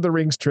the Lord of the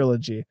Rings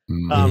trilogy.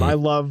 I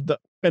love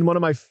and one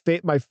of my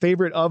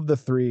favorite of the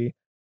three.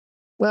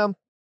 Well,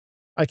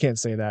 I can't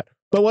say that,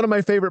 but one of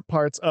my favorite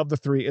parts of the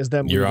three is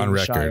them. You're on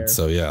record, Shire.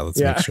 so yeah,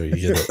 let's make sure you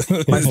get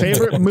it. My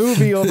favorite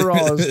movie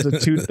overall is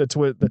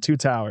the Two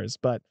Towers.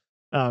 But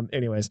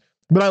anyways,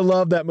 but I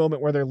love that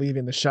moment where they're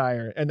leaving the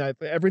Shire, and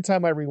every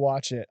time I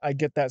rewatch it, I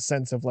get that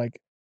sense of like,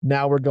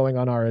 now we're going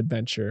on our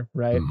adventure,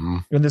 right?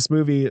 And this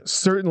movie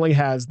certainly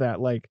has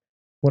that, like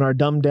when our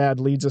dumb dad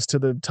leads us to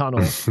the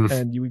tunnel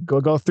and you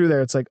go through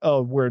there, it's like,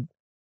 oh, we're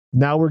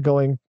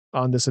going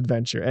on this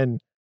adventure. And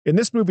in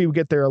this movie, we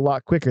get there a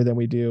lot quicker than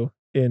we do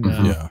in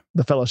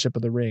the Fellowship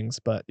of the Rings.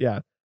 But yeah,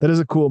 that is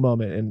a cool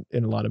moment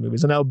in a lot of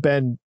movies. And now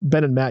Ben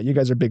and Matt, you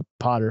guys are big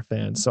Potter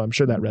fans, so I'm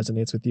sure that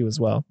resonates with you as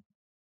well.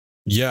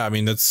 Yeah, I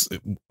mean, that's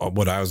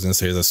what I was going to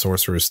say. The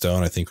Sorcerer's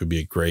Stone, I think, would be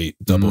a great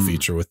double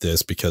feature with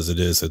this, because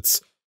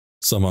it's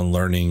someone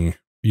learning,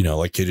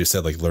 like KJ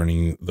said, like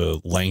learning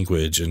the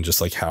language and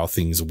just like how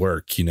things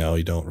work.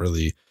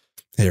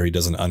 Harry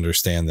doesn't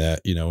understand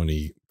that, when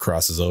he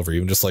crosses over,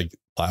 even just like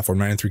platform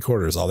 9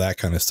 3/4, all that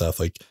kind of stuff.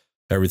 Like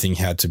everything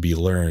had to be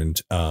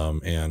learned.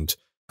 And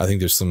I think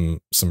there's some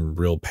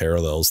real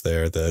parallels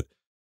there that,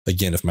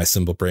 again, if my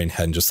simple brain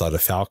hadn't just thought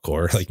of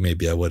Falcor, like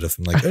maybe I would have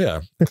been like, oh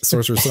yeah,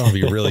 Sorcerer's Stone would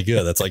be really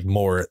good. That's like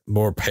more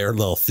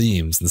parallel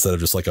themes instead of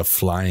just like a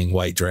flying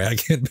white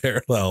dragon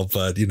parallel.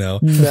 But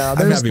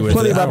there's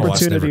plenty of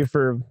opportunity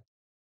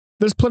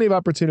there's plenty of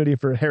opportunity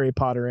for Harry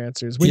Potter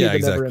answers. We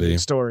need the Never-Ending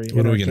Story.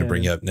 When are we going to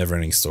bring up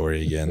Never-Ending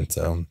Story again?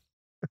 So,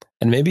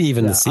 and maybe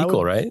even the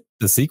sequel, right?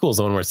 The sequel is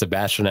the one where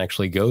Sebastian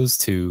actually goes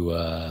to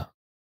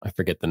I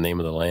forget the name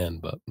of the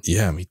land, but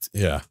yeah,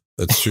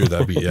 that's true.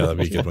 That'd be a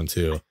good one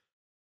too.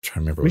 Trying to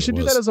remember. We should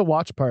do that as a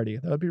watch party.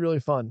 That would be really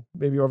fun.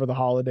 Maybe over the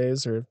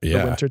holidays or the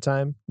winter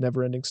time.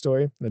 Never-Ending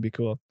Story. That'd be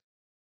cool.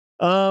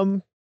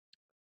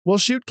 Well,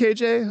 shoot,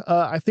 KJ.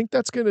 I think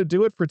that's going to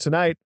do it for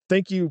tonight.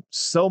 Thank you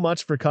so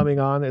much for coming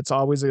on. It's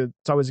always a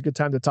good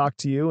time to talk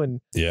to you, and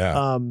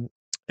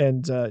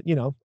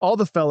all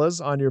the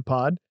fellas on your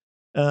pod.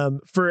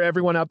 For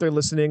everyone out there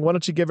listening, why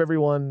don't you give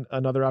everyone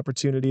another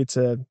opportunity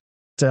to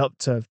help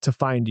to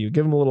find you?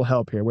 Give them a little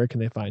help here. Where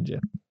can they find you?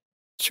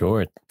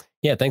 Sure.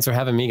 Yeah, thanks for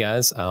having me,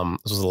 guys. This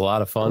was a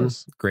lot of fun.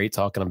 Great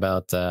talking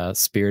about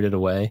Spirited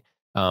Away.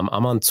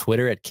 I'm on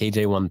Twitter at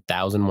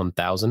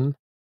KJ10001000.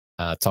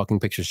 Talking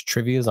Pictures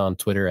Trivia is on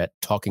Twitter at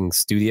Talking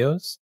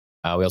Studios.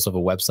 We also have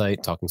a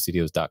website,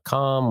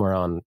 talkingstudios.com. We're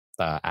on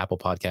Apple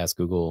Podcasts,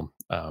 Google,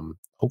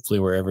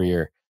 hopefully wherever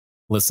you're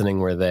listening,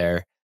 we're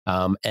there.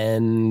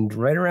 And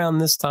right around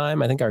this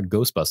time, I think our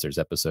Ghostbusters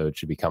episode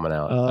should be coming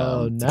out.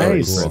 Oh,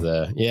 nice. For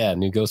the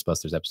new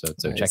Ghostbusters episode.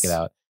 So check it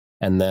out.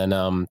 And then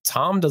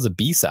Tom does a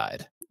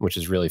B-side, which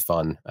is really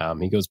fun.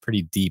 He goes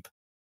pretty deep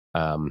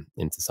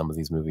into some of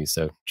these movies.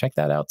 So check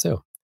that out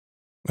too.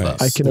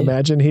 Nice. I can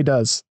imagine he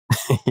does.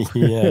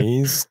 Yeah,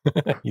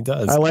 he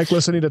does. I like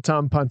listening to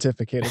Tom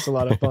pontificate. It's a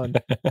lot of fun.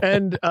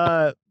 And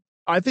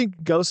I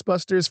think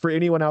Ghostbusters, for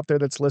anyone out there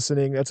that's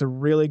listening, that's a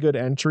really good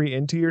entry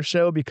into your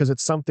show, because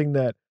it's something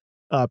that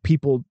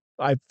people,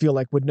 I feel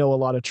like, would know a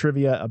lot of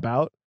trivia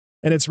about.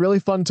 And it's really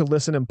fun to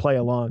listen and play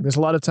along. There's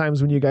a lot of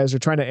times when you guys are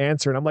trying to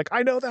answer and I'm like,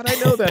 I know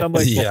that. I'm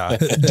like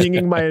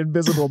dinging my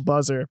invisible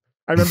buzzer.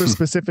 I remember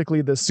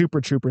specifically the Super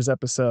Troopers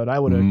episode. I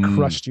would have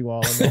crushed you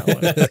all in that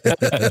one.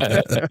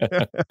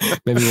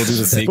 Maybe we'll do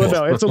the sequel. But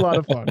no, it's a lot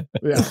of fun.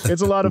 Yeah,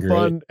 it's a lot of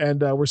fun,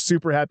 and we're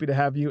super happy to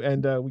have you,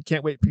 and we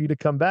can't wait for you to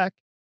come back.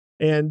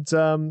 And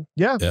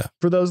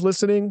for those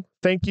listening,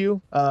 thank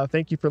you.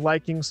 Thank you for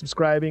liking,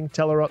 subscribing,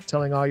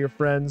 telling all your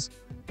friends,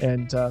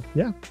 and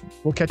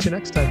we'll catch you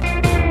next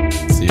time.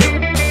 See ya.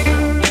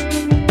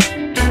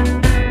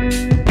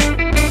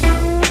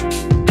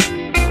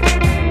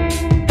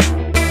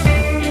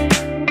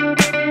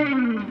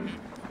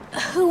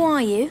 Who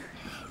are you?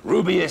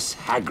 Rubius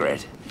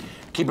Hagrid,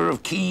 keeper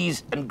of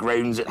keys and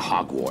grounds at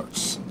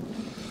Hogwarts.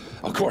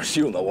 Of course,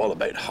 you'll know all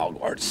about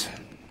Hogwarts.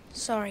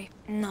 Sorry,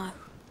 no.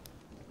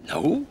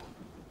 No?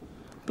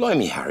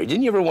 Blimey, Harry,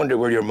 didn't you ever wonder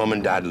where your mum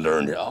and dad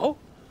learned it all?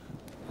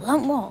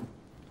 Learned what?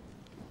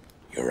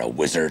 You're a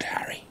wizard,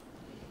 Harry.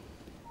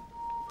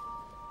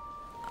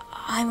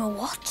 I'm a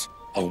what?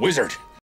 A wizard.